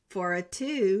line for a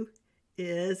 2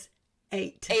 is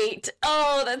 8. 8.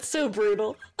 Oh, that's so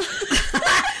brutal. You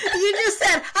just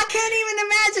said, I can't even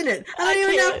imagine it. I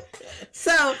don't even know.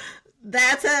 So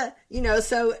that's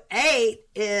so 8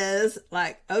 is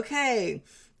like, okay,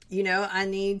 I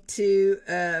need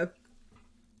to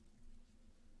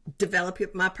develop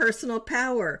my personal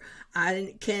power.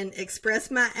 I can express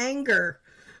my anger.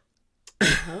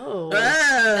 Oh,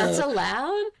 that's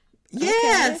allowed?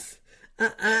 Yes.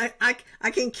 Okay.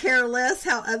 I can care less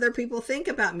how other people think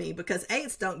about me, because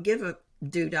 8s don't give a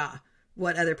doodah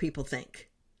what other people think.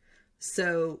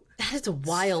 So that is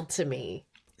wild to me.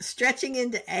 Stretching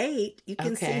into 8, you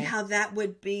can see how that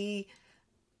would be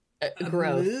a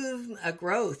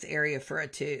growth area for a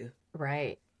 2.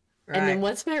 Right. And then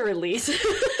what's my release?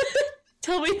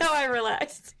 Tell me how I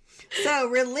relax. So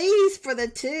release for the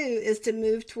 2 is to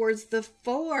move towards the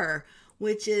 4,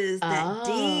 which is that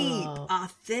deep,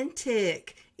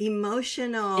 authentic,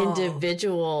 emotional,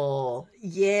 individual.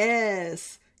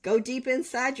 Yes. Go deep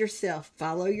inside yourself.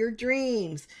 Follow your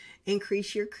dreams.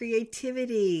 Increase your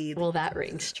creativity. Well, that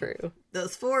rings true.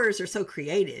 Those 4s are so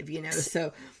creative,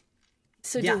 So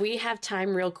do we have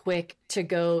time real quick to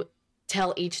go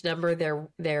tell each number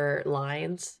their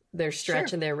lines, their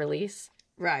stretch and their release?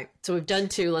 Right. So we've done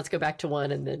 2. Let's go back to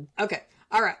 1 and then. Okay.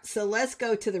 All right. So let's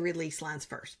go to the release lines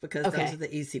first, because those are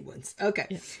the easy ones. Okay.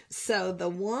 Yeah. So the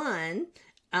 1,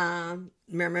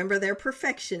 remember, they're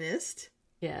perfectionist.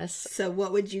 Yes. So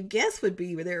what would you guess would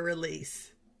be their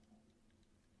release?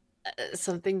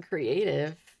 Something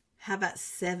creative. How about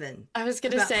 7? I was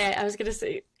gonna say. I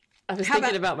was How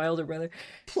thinking about my older brother.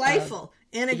 Playful,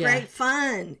 integrate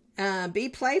yeah. fun, be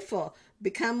playful,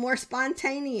 become more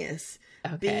spontaneous,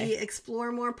 Okay.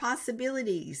 explore more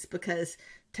possibilities, because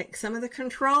take some of the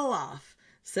control off.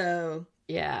 So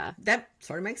Yeah. that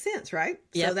sort of makes sense, right?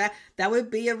 Yep. So that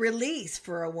would be a release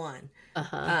for a 1.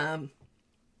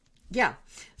 Yeah.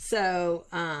 So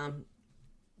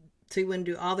so you want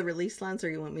to do all the release lines, or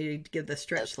you want me to give the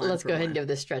stretch line? Let's for go ahead 1? and give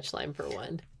the stretch line for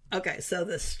 1. Okay, so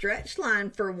the stretch line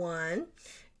for 1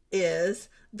 is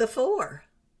the 4,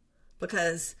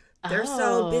 because they're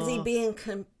so busy being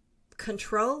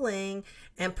controlling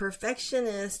and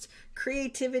perfectionist.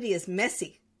 Creativity is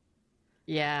messy.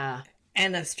 Yeah.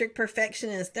 And a strict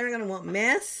perfectionist, they're going to want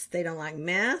mess. They don't like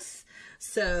mess.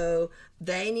 So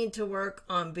they need to work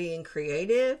on being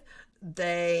creative.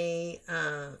 They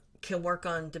can work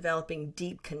on developing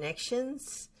deep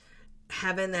connections,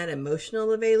 having that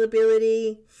emotional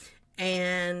availability,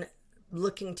 and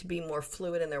looking to be more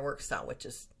fluid in their work style, which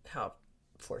is how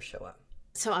 4 show up.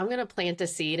 So I'm going to plant a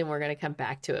seed and we're going to come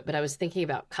back to it. But I was thinking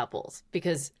about couples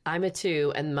because I'm a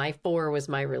 2 and my 4 was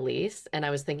my release. And I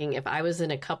was thinking if I was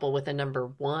in a couple with a number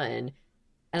 1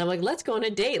 and I'm like, let's go on a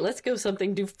date. Let's go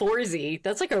do 4Z.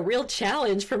 That's like a real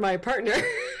challenge for my partner.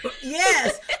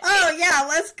 Yes. Oh yeah.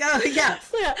 Let's go. Yeah.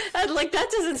 Yeah. And like, that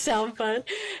doesn't sound fun.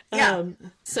 Yeah.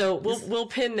 So we'll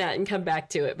pin that and come back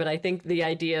to it. But I think the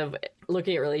idea of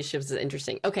looking at relationships is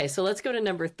interesting. Okay. So let's go to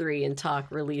number 3 and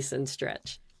talk release and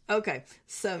stretch. Okay,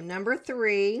 so number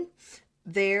 3,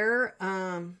 their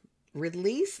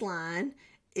release line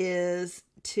is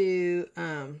to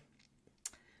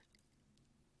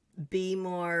be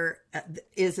more,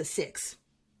 is a 6.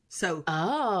 So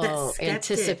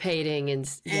anticipating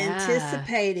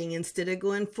anticipating instead of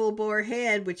going full bore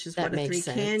head, which is what a 3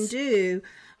 can do.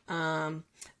 And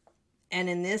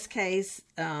in this case,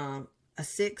 a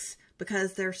 6,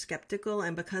 because they're skeptical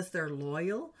and because they're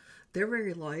loyal. They're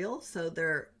very loyal, so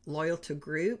they're loyal to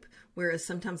group, whereas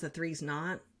sometimes a 3's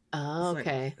not. Oh,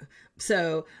 okay.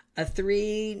 So a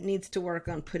 3 needs to work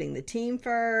on putting the team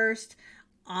first,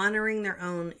 honoring their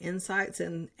own insights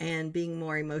and being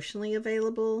more emotionally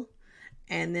available,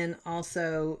 and then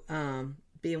also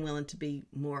being willing to be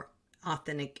more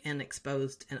authentic and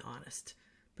exposed and honest,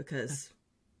 because,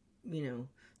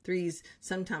 3s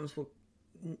sometimes will,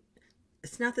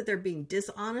 it's not that they're being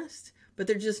dishonest, but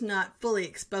they're just not fully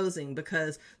exposing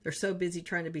because they're so busy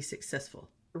trying to be successful.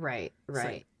 Right.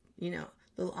 So,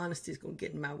 little honesty is going to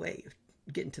get in my way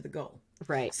of getting to the goal.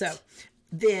 Right. So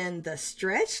then the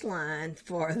stretch line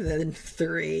for the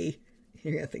 3,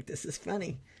 you're going to think this is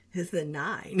funny, is the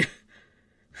 9.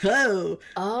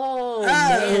 Oh,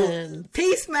 man.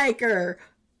 Peacemaker,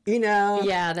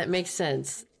 Yeah, that makes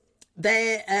sense.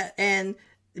 They, and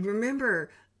remember,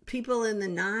 people in the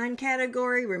 9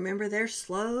 category, remember, they're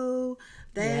slow.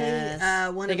 They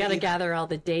want to. They got to gather all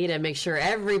the data, make sure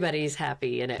everybody's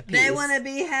happy and at peace. They want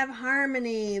to have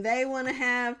harmony. They want to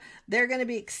have. They're going to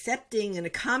be accepting and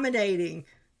accommodating.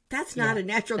 That's not a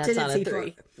natural tendency for.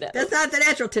 No. That's not the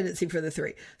natural tendency for the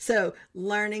 3. So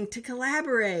learning to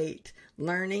collaborate,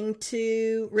 learning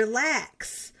to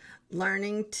relax,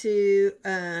 learning to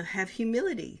have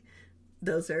humility.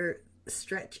 Those are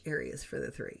stretch areas for the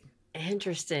 3.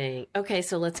 Interesting. Okay,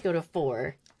 so let's go to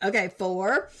 4. Okay,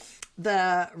 4.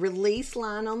 The release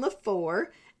line on the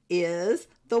 4 is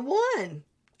the 1.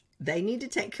 They need to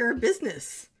take care of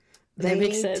business. That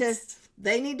makes sense.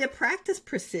 They need to practice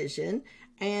precision,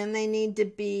 and they need to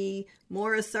be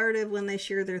more assertive when they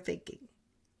share their thinking.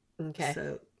 Okay.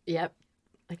 So, yep,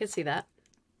 I can see that.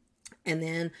 And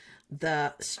then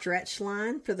the stretch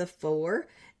line for the 4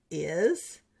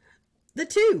 is the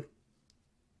 2.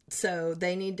 So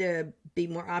they need to be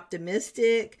more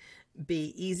optimistic,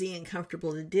 be easy and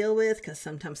comfortable to deal with, because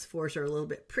sometimes 4s are a little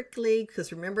bit prickly,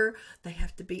 because remember, they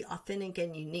have to be authentic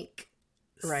and unique.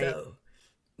 Right. So,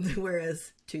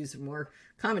 whereas 2s are more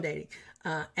accommodating.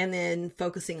 And then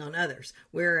focusing on others.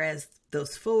 Whereas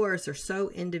those 4s are so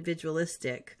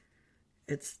individualistic,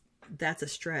 that's a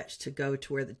stretch to go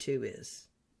to where the 2 is.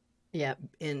 Yep.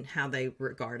 In how they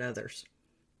regard others.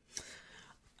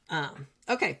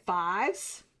 Okay,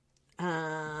 5s.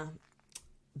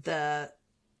 The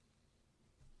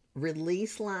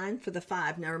release line for the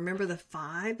 5. Now remember, the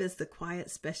 5 is the quiet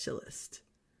specialist.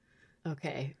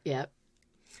 Okay. Yep.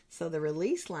 So the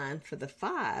release line for the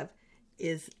 5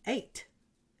 is 8.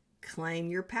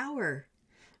 Claim your power.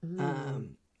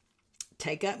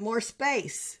 Take up more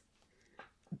space.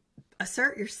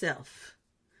 Assert yourself.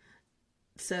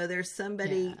 So there's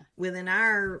somebody within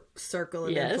our circle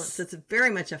of influence that's very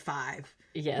much a 5.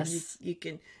 Yes. You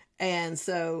can, And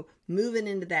so moving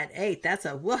into that 8, that's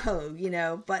a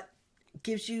whoa, but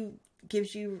gives you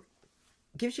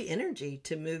energy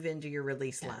to move into your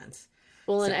release lines.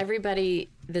 Well, and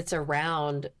everybody that's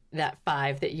around that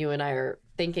 5 that you and I are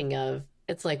thinking of,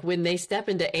 it's like when they step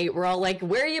into 8, we're all like,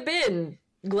 where you been?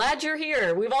 Glad you're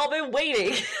here. We've all been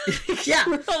waiting. Yeah.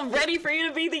 We're all ready for you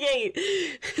to be the 8.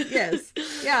 Yes.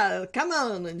 Yeah. Come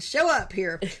on and show up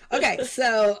here. Okay.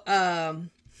 So,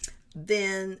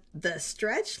 then the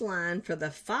stretch line for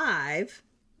the 5,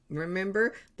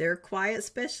 remember, they're quiet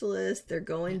specialists. They're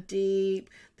going deep.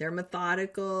 They're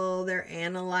methodical. They're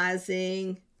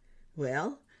analyzing.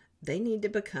 Well, they need to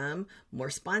become more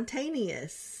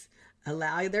spontaneous,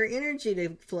 allow their energy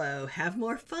to flow, have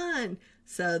more fun.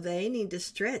 So they need to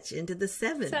stretch into the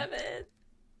 7. 7.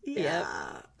 Yeah.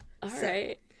 Yep. All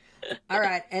right. All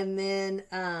right. And then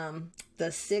the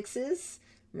 6s,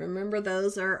 remember,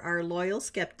 those are our loyal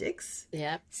skeptics.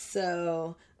 Yep.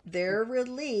 So their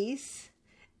release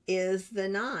is the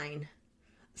 9.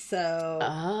 So.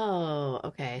 Oh,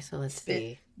 okay. So let's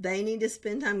see. They need to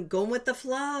spend time going with the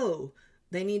flow.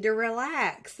 They need to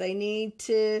relax. They need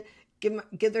to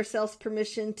give themselves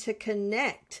permission to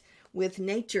connect with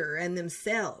nature and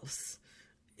themselves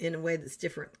in a way that's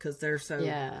different, because they're so,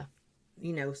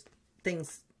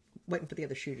 things waiting for the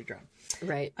other shoe to drop.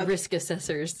 Right. Risk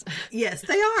assessors. Yes,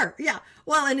 they are. Yeah.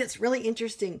 Well, and it's really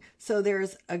interesting. So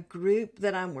there's a group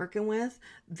that I'm working with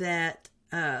that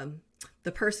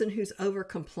the person who's over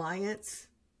compliance,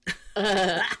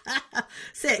 6.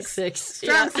 6.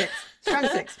 Strong 6. Strong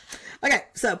 6. Okay.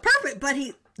 So perfect. But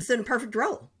he's in a perfect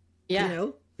role. Yeah.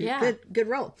 Yeah. Good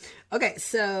role. Okay.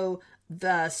 So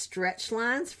the stretch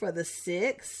lines for the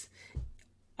 6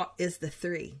 is the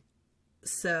 3.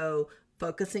 So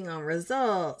focusing on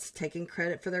results, taking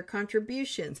credit for their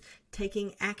contributions,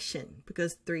 taking action,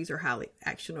 because 3s are highly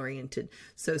action oriented.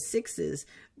 So 6s,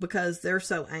 because they're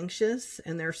so anxious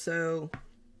and they're so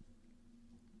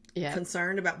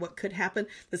concerned about what could happen,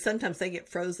 that sometimes they get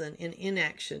frozen in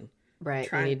inaction. Right.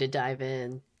 They need to dive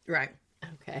in. Right.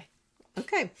 Okay.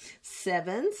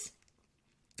 7s.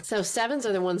 So 7s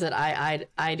are the ones that I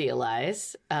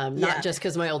idealize, not just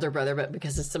because my older brother, but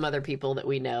because of some other people that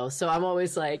we know. So I'm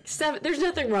always like, 7. There's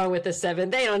nothing wrong with the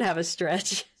 7. They don't have a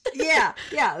stretch. Yeah.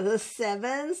 The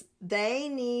 7s, they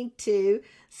need to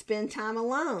spend time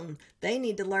alone. They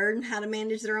need to learn how to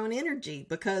manage their own energy,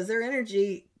 because their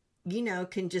energy,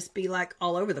 can just be like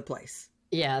all over the place.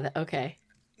 Yeah. Okay.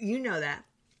 You know that.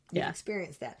 You've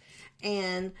experienced that.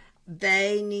 And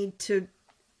they need to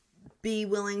be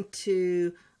willing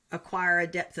to acquire a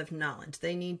depth of knowledge.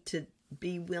 They need to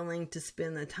be willing to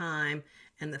spend the time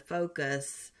and the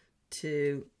focus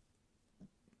to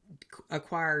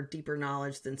acquire deeper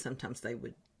knowledge than sometimes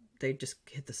they just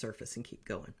hit the surface and keep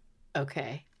going.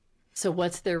 Okay. So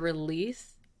what's their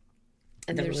release?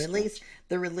 And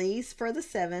the release for the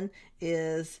 7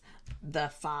 is the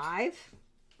 5.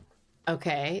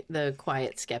 Okay. The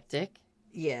quiet skeptic.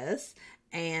 Yes.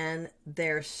 And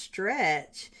their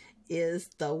stretch is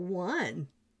the 1.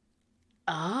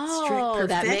 Oh,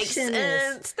 that makes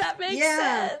sense. That makes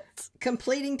sense.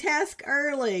 Completing tasks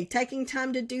early, taking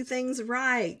time to do things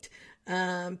right,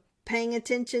 paying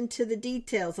attention to the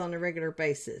details on a regular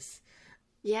basis.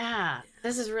 Yeah,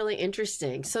 this is really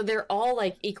interesting. So they're all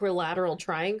like equilateral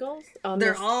triangles on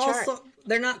They're this all chart?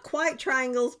 they're not quite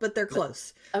triangles, but they're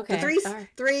close. Okay.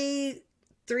 The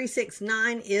 3, 6,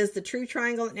 9 is the true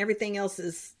triangle, and everything else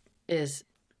is just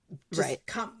right.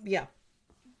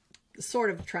 Sort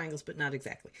of triangles, but not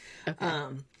exactly. Okay.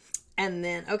 And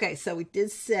then, so we did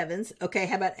 7s. Okay,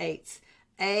 how about 8s?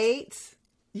 8s,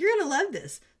 you're going to love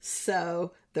this.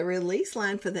 So the release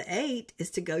line for the 8 is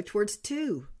to go towards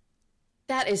 2.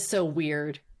 That is so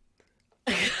weird.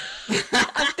 I'm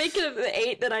thinking of the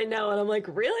 8 that I know, and I'm like,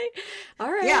 really?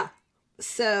 All right. Yeah.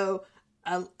 So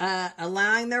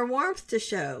allowing their warmth to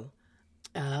show.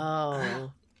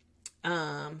 Oh.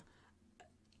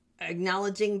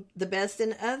 Acknowledging the best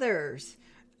in others.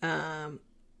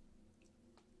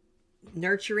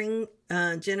 Nurturing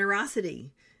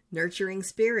generosity. Nurturing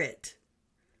spirit.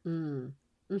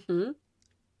 Mm-hmm.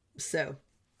 So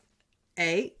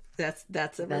 8, that's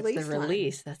a release. That's the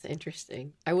release. Line. That's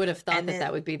interesting. I would have thought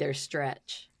that would be their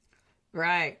stretch.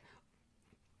 Right.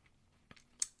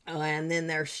 Oh, and then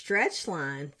their stretch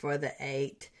line for the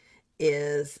 8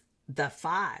 is the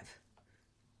 5.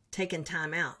 Taking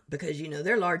time out, because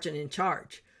they're large and in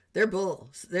charge. They're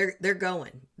bulls. They're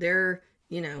going. They're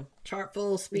chart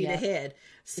full speed ahead.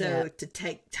 So to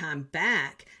take time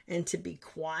back and to be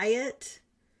quiet,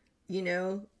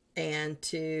 and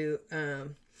to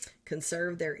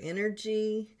conserve their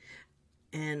energy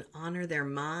and honor their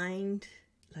mind.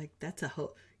 Like, that's a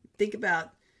whole think about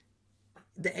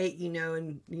the 8,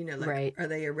 like, Right. are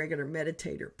they a regular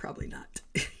meditator? Probably not.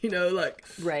 Like,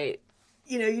 Right.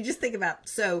 you just think about,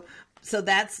 so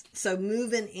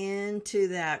moving into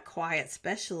that quiet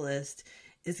specialist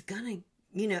is gonna,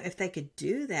 if they could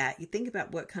do that, you think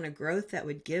about what kind of growth that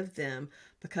would give them,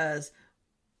 because,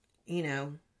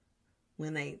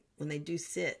 when they do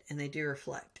sit and they do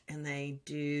reflect and they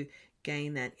do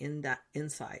gain that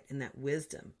insight and that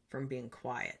wisdom from being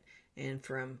quiet and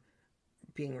from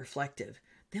being reflective,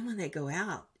 then when they go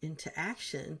out into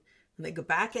action, when they go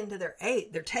back into their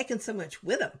 8, they're taking so much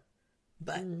with them.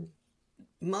 But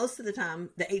most of the time,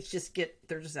 the 8s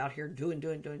they're just out here doing.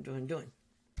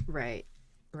 Right.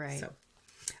 So,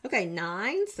 okay,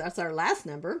 9s, that's our last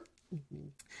number.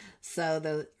 So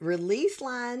the release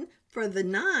line for the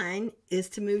 9 is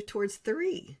to move towards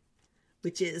 3,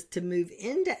 which is to move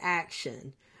into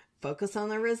action, focus on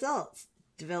the results,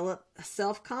 develop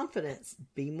self-confidence,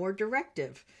 be more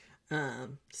directive,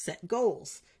 set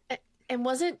goals. And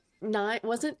wasn't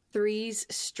 3's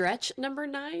stretch number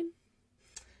 9?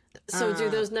 So do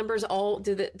those numbers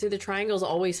do the triangles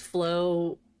always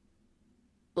flow,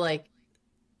 like,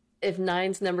 if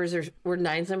 9's numbers were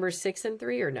 9's numbers 6 and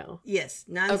 3, or no? Yes,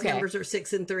 9's numbers are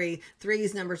 6 and 3.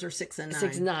 3's numbers are 6 and 9.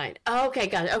 6 and 9. Oh, okay,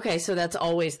 got it. Okay, so that's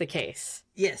always the case.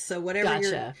 Yes, so whatever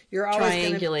Gotcha. you're always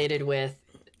triangulated with.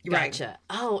 Gotcha. Right.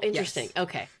 Oh, interesting. Yes.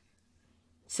 Okay.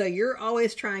 So you're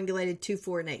always triangulated 2,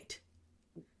 4, and 8.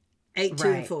 8, 2,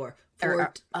 and 4.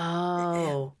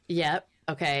 Yep.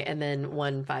 Okay, and then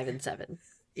 1, 5, and 7.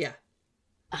 Yeah.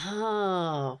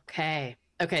 Oh, okay.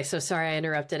 Okay, so sorry I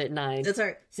interrupted at 9. That's all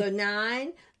right. So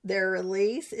 9, their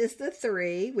release is the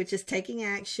 3, which is taking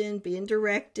action, being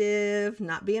directive,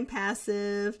 not being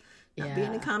passive, not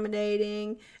being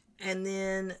accommodating. And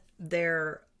then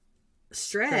their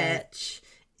stretch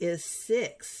is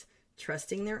 6,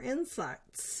 trusting their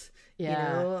insights.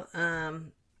 Yeah.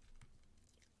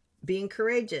 Being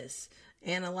courageous,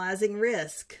 analyzing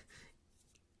risk.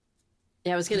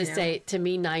 Yeah, I was going to say, to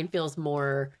me, 9 feels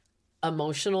more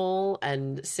emotional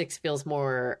and 6 feels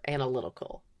more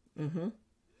analytical. Mm-hmm.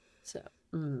 So,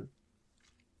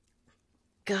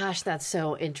 gosh, that's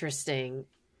so interesting.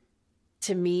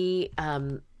 To me,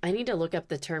 I need to look up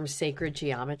the term sacred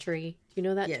geometry. Do you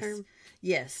know that term?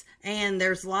 Yes. And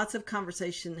there's lots of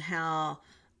conversation how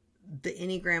the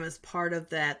Enneagram is part of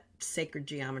that sacred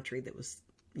geometry that was,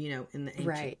 in the ancient.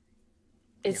 Right.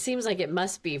 It seems like it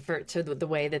must be to the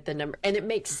way that the number, and it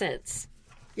makes sense.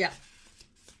 Yeah.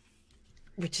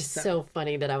 Which is so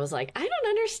funny that I was like, I don't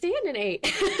understand an 8.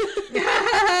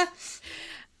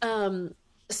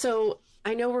 So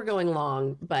I know we're going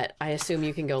long, but I assume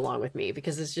you can go long with me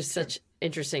because it's just such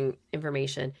interesting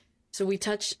information. So we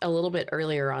touched a little bit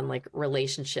earlier on like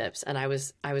relationships, and I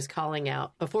was calling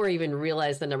out before I even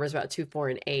realized the numbers about 2, 4,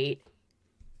 and 8.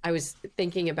 I was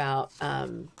thinking about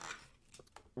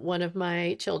one of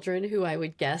my children who I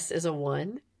would guess is a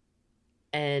 1,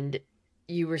 and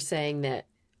you were saying that,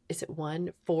 is it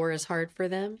 1? 4 is hard for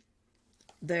them?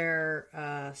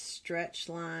 Their stretch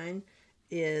line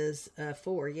is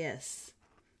 4, yes.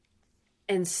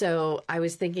 And so I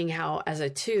was thinking how as a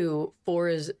 2,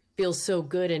 4 feels so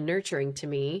good and nurturing to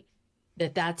me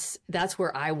that's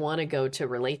where I want to go to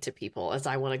relate to people, as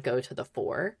I want to go to the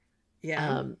 4.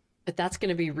 Yeah. But that's going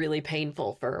to be really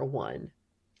painful for a 1.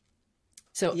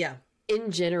 So yeah.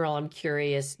 In general, I'm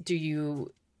curious, do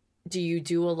you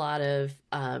do a lot of,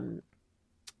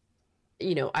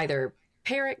 either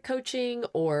parent coaching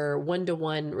or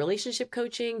one-to-one relationship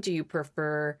coaching? Do you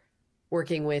prefer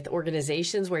working with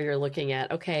organizations where you're looking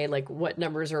at, okay, like what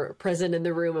numbers are present in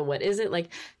the room and what isn't? Like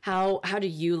how do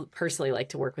you personally like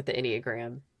to work with the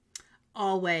Enneagram?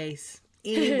 Always.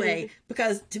 Anyway,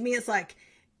 because to me, it's like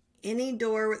any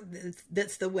door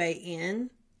that's the way in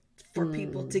for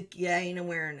people to gain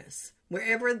awareness,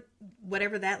 whatever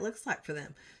that looks like for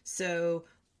them. So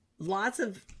lots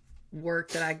of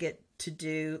work that I get to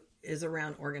do is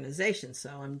around organization. So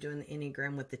I'm doing the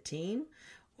Enneagram with the team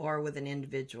or with an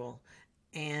individual.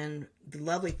 And the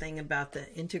lovely thing about the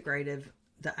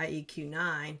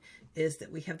IEQ9 is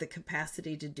that we have the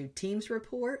capacity to do teams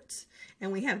reports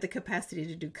and we have the capacity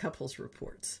to do couples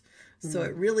reports. So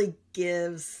it really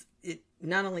it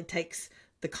not only takes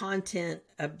the content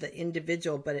of the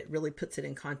individual, but it really puts it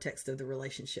in context of the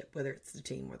relationship, whether it's the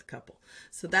team or the couple.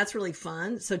 So that's really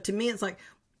fun. So to me, it's like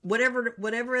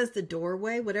whatever is the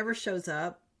doorway, whatever shows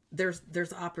up, there's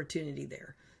opportunity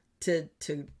there to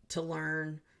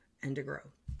learn and to grow.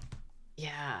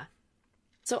 Yeah.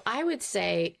 So I would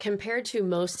say, compared to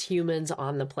most humans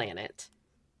on the planet,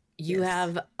 you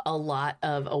have a lot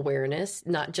of awareness,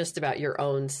 not just about your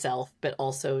own self, but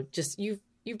also just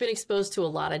you've been exposed to a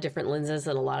lot of different lenses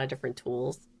and a lot of different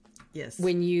tools. Yes.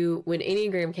 When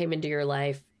Enneagram came into your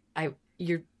life,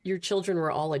 your children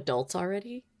were all adults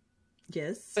already.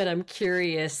 Yes. But I'm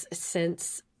curious,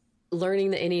 since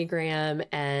learning the Enneagram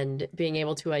and being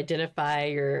able to identify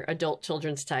your adult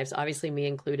children's types, obviously me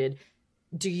included,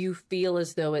 do you feel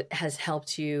as though it has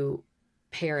helped you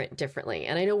parent differently?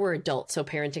 And I know we're adults, so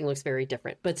parenting looks very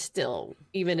different, but still,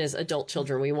 even as adult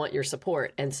children, we want your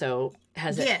support. And so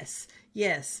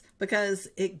Yes, because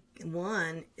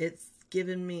it's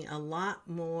given me a lot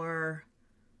more,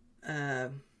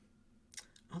 I'll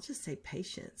just say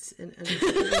patience.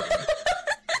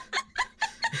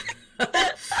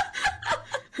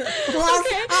 Well,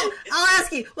 okay. I'll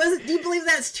ask you, do you believe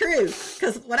that's true?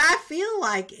 Because what I feel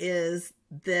like is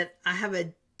that I have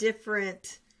a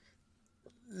different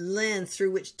lens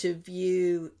through which to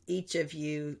view each of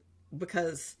you,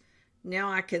 because now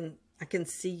I can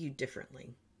see you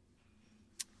differently.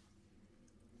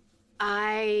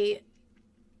 I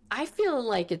feel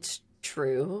like it's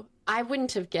true. I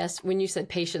wouldn't have guessed when you said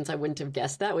patience. I wouldn't have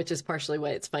guessed that, which is partially why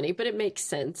it's funny, but it makes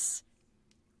sense.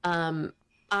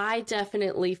 I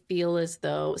definitely feel as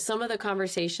though some of the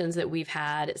conversations that we've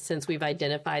had since we've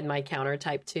identified my counter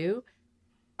type 2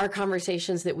 are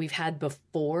conversations that we've had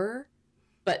before,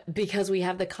 but because we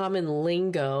have the common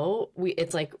lingo,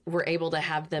 it's like we're able to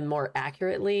have them more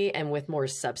accurately and with more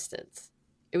substance.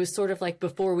 It was sort of like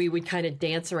before we would kind of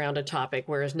dance around a topic,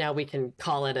 whereas now we can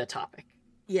call it a topic.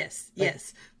 Yes, like,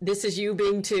 yes. This is you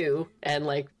being 2, and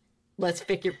like, let's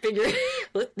figure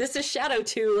this is shadow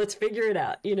 2, let's figure it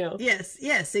out, you know?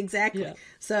 Yes, exactly. Yeah.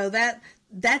 So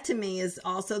that to me is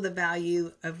also the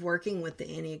value of working with the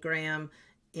Enneagram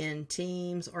in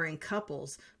teams or in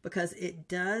couples, because it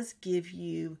does give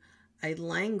you a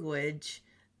language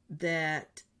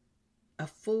that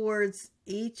affords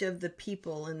each of the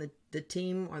people in the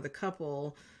team or the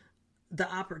couple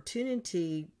the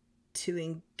opportunity to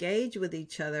engage with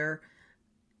each other,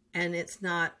 and it's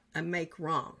not a make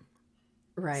wrong.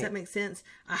 Right. Does that make sense?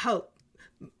 I hope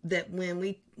that when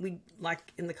we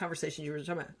like in the conversation you were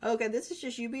talking about, okay, this is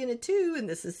just you being a 2 and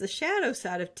this is the shadow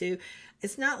side of 2.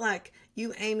 It's not like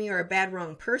you, Amy, are a bad,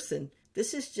 wrong person.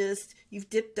 This is just you've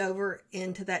dipped over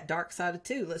into that dark side of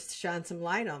 2. Let's shine some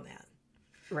light on that.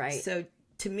 Right. So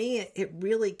to me, it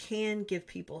really can give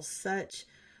people such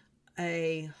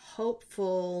a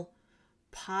hopeful,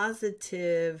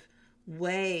 positive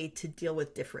way to deal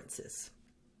with differences.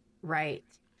 Right.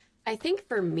 I think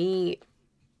for me,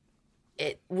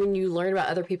 when you learn about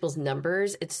other people's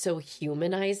numbers, it's so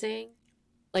humanizing.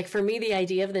 Like for me, the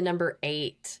idea of the number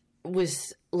 8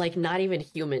 was like not even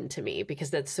human to me,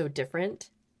 because that's so different.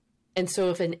 And so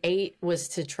if an 8 was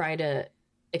to try to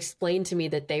explain to me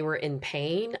that they were in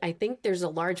pain, I think there's a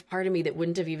large part of me that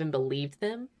wouldn't have even believed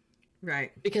them.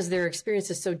 Right. Because their experience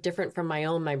is so different from my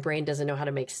own, my brain doesn't know how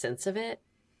to make sense of it.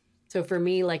 So for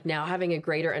me, like now having a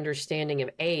greater understanding of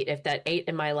 8, if that 8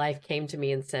 in my life came to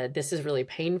me and said, this is really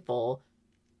painful,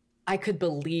 I could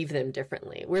believe them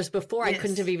differently. Whereas before I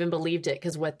couldn't have even believed it,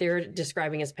 because what they're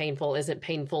describing as painful isn't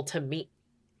painful to me.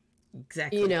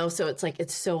 Exactly. You know, so it's like,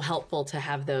 it's so helpful to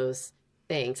have those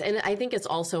things. And I think it's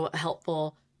also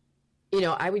helpful, you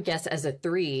know, I would guess as a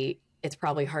 3, it's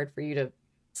probably hard for you to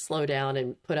slow down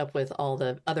and put up with all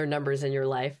the other numbers in your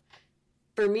life.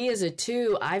 For me as a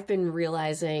 2, I've been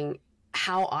realizing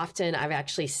how often I've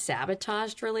actually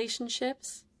sabotaged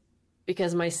relationships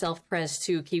because my self-pres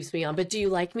 2 keeps me on. But do you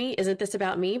like me? Isn't this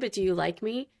about me? But do you like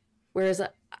me? Whereas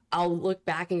I'll look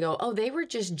back and go, oh, they were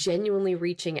just genuinely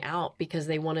reaching out because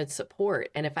they wanted support.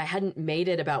 And if I hadn't made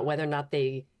it about whether or not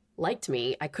they liked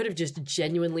me, I could have just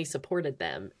genuinely supported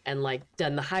them and like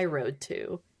done the high road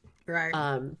too. Right.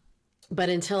 But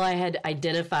until I had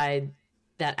identified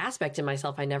that aspect in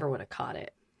myself, I never would have caught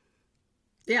it.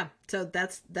 Yeah. So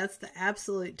that's the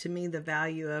absolute, to me, the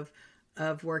value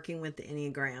of working with the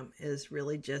Enneagram is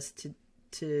really just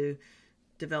to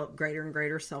develop greater and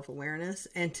greater self-awareness.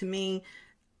 And to me,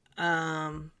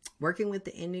 working with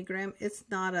the Enneagram, it's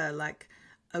not a like,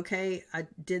 okay, I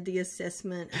did the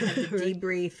assessment, I had the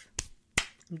debrief,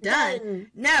 I'm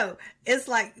done. No, it's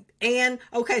like, and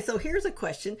okay, so here's a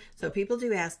question. So people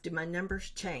do ask, do my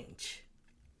numbers change?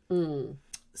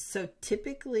 So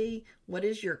typically, what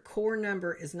is your core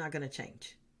number is not going to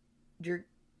change.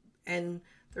 And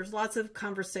there's lots of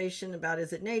conversation about,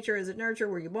 is it nature? Is it nurture?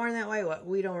 Were you born that way? What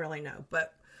we don't really know.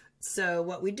 But so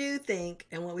what we do think,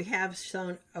 and what we have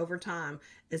shown over time,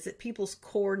 is that people's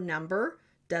core number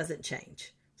doesn't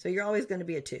change. So you're always going to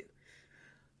be a 2.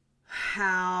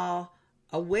 How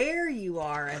aware you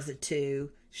are as a 2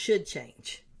 should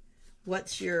change.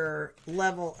 What's your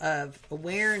level of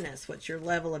awareness? What's your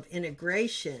level of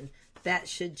integration that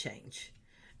should change.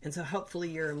 And so hopefully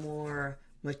you're more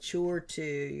mature too,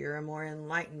 you're more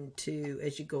enlightened too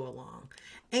as you go along.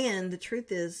 And the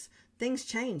truth is, things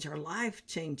change. Our life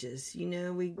changes. You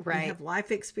know, we have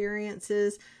life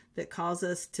experiences that cause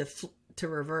us to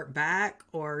revert back,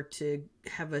 or to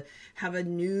have a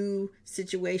new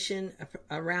situation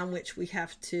around which we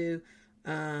have to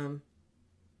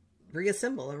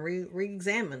reassemble and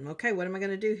re-examine. Okay, what am I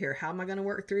going to do here? How am I going to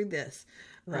work through this?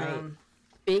 Right.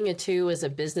 Being a 2 as a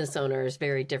business owner is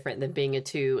very different than being a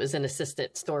 2 as an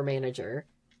assistant store manager.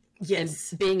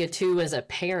 Yes. And being a 2 as a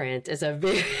parent is a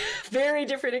very, very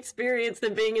different experience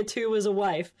than being a 2 as a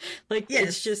wife. Like, yes.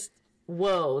 It's just,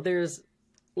 whoa, there's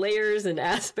layers and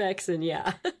aspects, and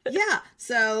yeah.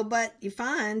 So, but you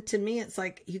find, to me, it's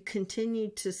like you continue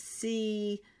to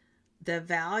see the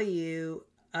value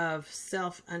of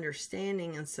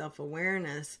self-understanding and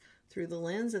self-awareness through the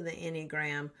lens of the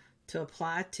Enneagram to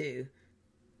apply to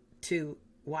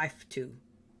wife, to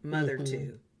mother,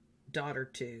 to daughter,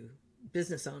 to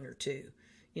business owner, to,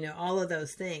 you know, all of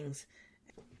those things.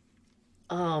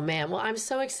 Oh man. Well, I'm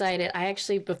so excited. I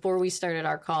actually, before we started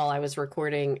our call, I was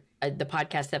recording the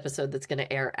podcast episode that's going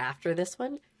to air after this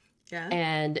one. Yeah.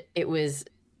 And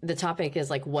the topic is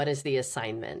like, what is the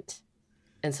assignment?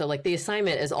 And so like the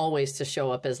assignment is always to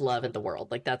show up as love in the world.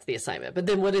 Like that's the assignment. But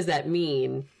then what does that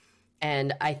mean?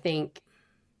 And I think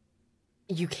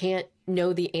you can't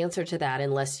know the answer to that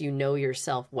unless you know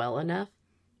yourself well enough.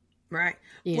 Right.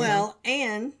 Well,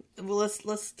 and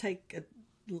let's think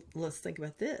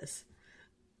about this.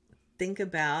 Think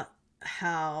about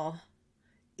how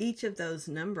each of those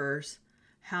numbers,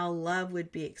 how love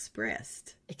would be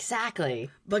expressed. Exactly.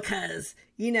 Because,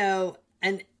 you know,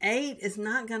 an 8 is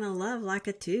not going to love like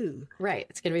a 2. Right.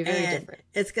 It's going to be very different.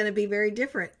 It's going to be very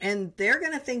different. And they're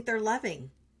going to think they're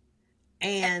loving.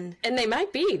 And they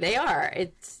might be. They are.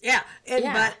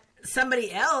 But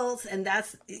somebody else, and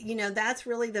that's, you know, that's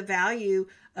really the value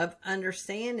of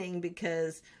understanding,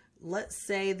 because let's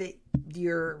say that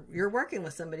you're working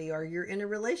with somebody, or you're in a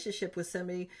relationship with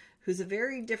somebody who's a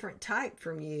very different type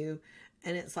from you,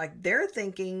 and it's like they're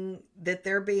thinking that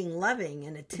they're being loving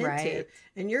and attentive, right.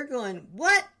 And you're going,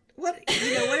 what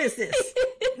you know, what is this?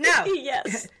 No.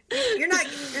 Yes. You're not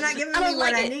giving me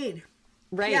what I need.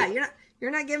 Right. Yeah,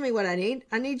 you're not giving me what I need.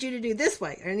 I need you to do this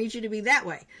way. I need you to be that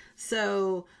way.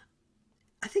 So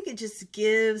I think it just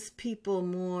gives people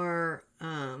more,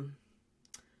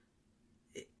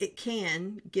 it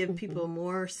can give people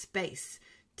more space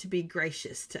to be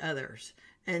gracious to others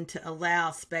and to allow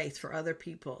space for other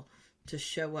people to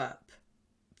show up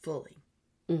fully.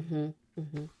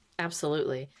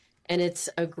 Absolutely. And it's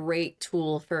a great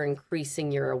tool for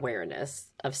increasing your awareness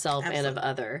of self and of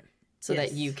other, so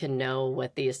that you can know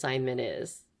what the assignment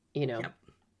is, you know,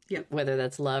 whether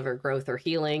that's love or growth or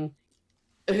healing.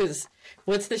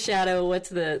 What's the shadow? What's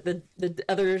the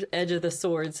other edge of the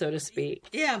sword, so to speak?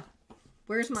 Yeah.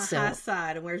 Where's my high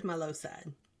side and where's my low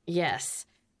side? Yes.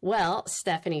 Well,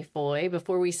 Stephanie Foy,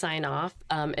 before we sign off,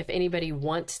 if anybody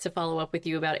wants to follow up with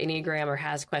you about Enneagram or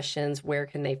has questions, where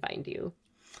can they find you?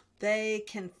 They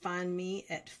can find me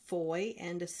at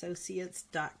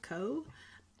foyandassociates.co,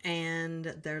 and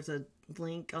there's a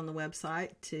link on the website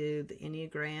to the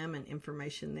Enneagram and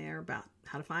information there about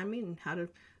how to find me and how to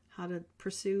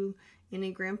pursue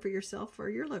Enneagram for yourself or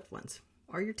your loved ones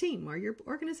or your team or your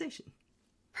organization.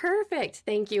 Perfect.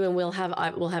 Thank you. And we'll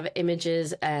have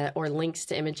images or links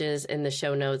to images in the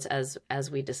show notes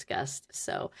as we discussed.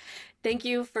 So thank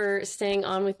you for staying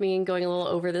on with me and going a little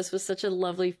over. This was such a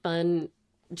lovely, fun,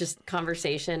 just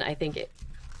conversation. I think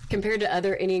compared to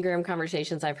other Enneagram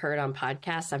conversations I've heard on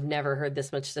podcasts, I've never heard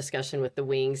this much discussion with the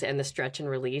wings and the stretch and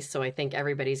release. So I think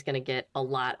everybody's going to get a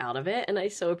lot out of it. And I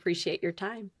so appreciate your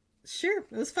time. Sure.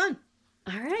 It was fun.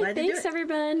 All right. Thanks,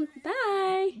 everyone.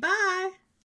 Bye. Bye.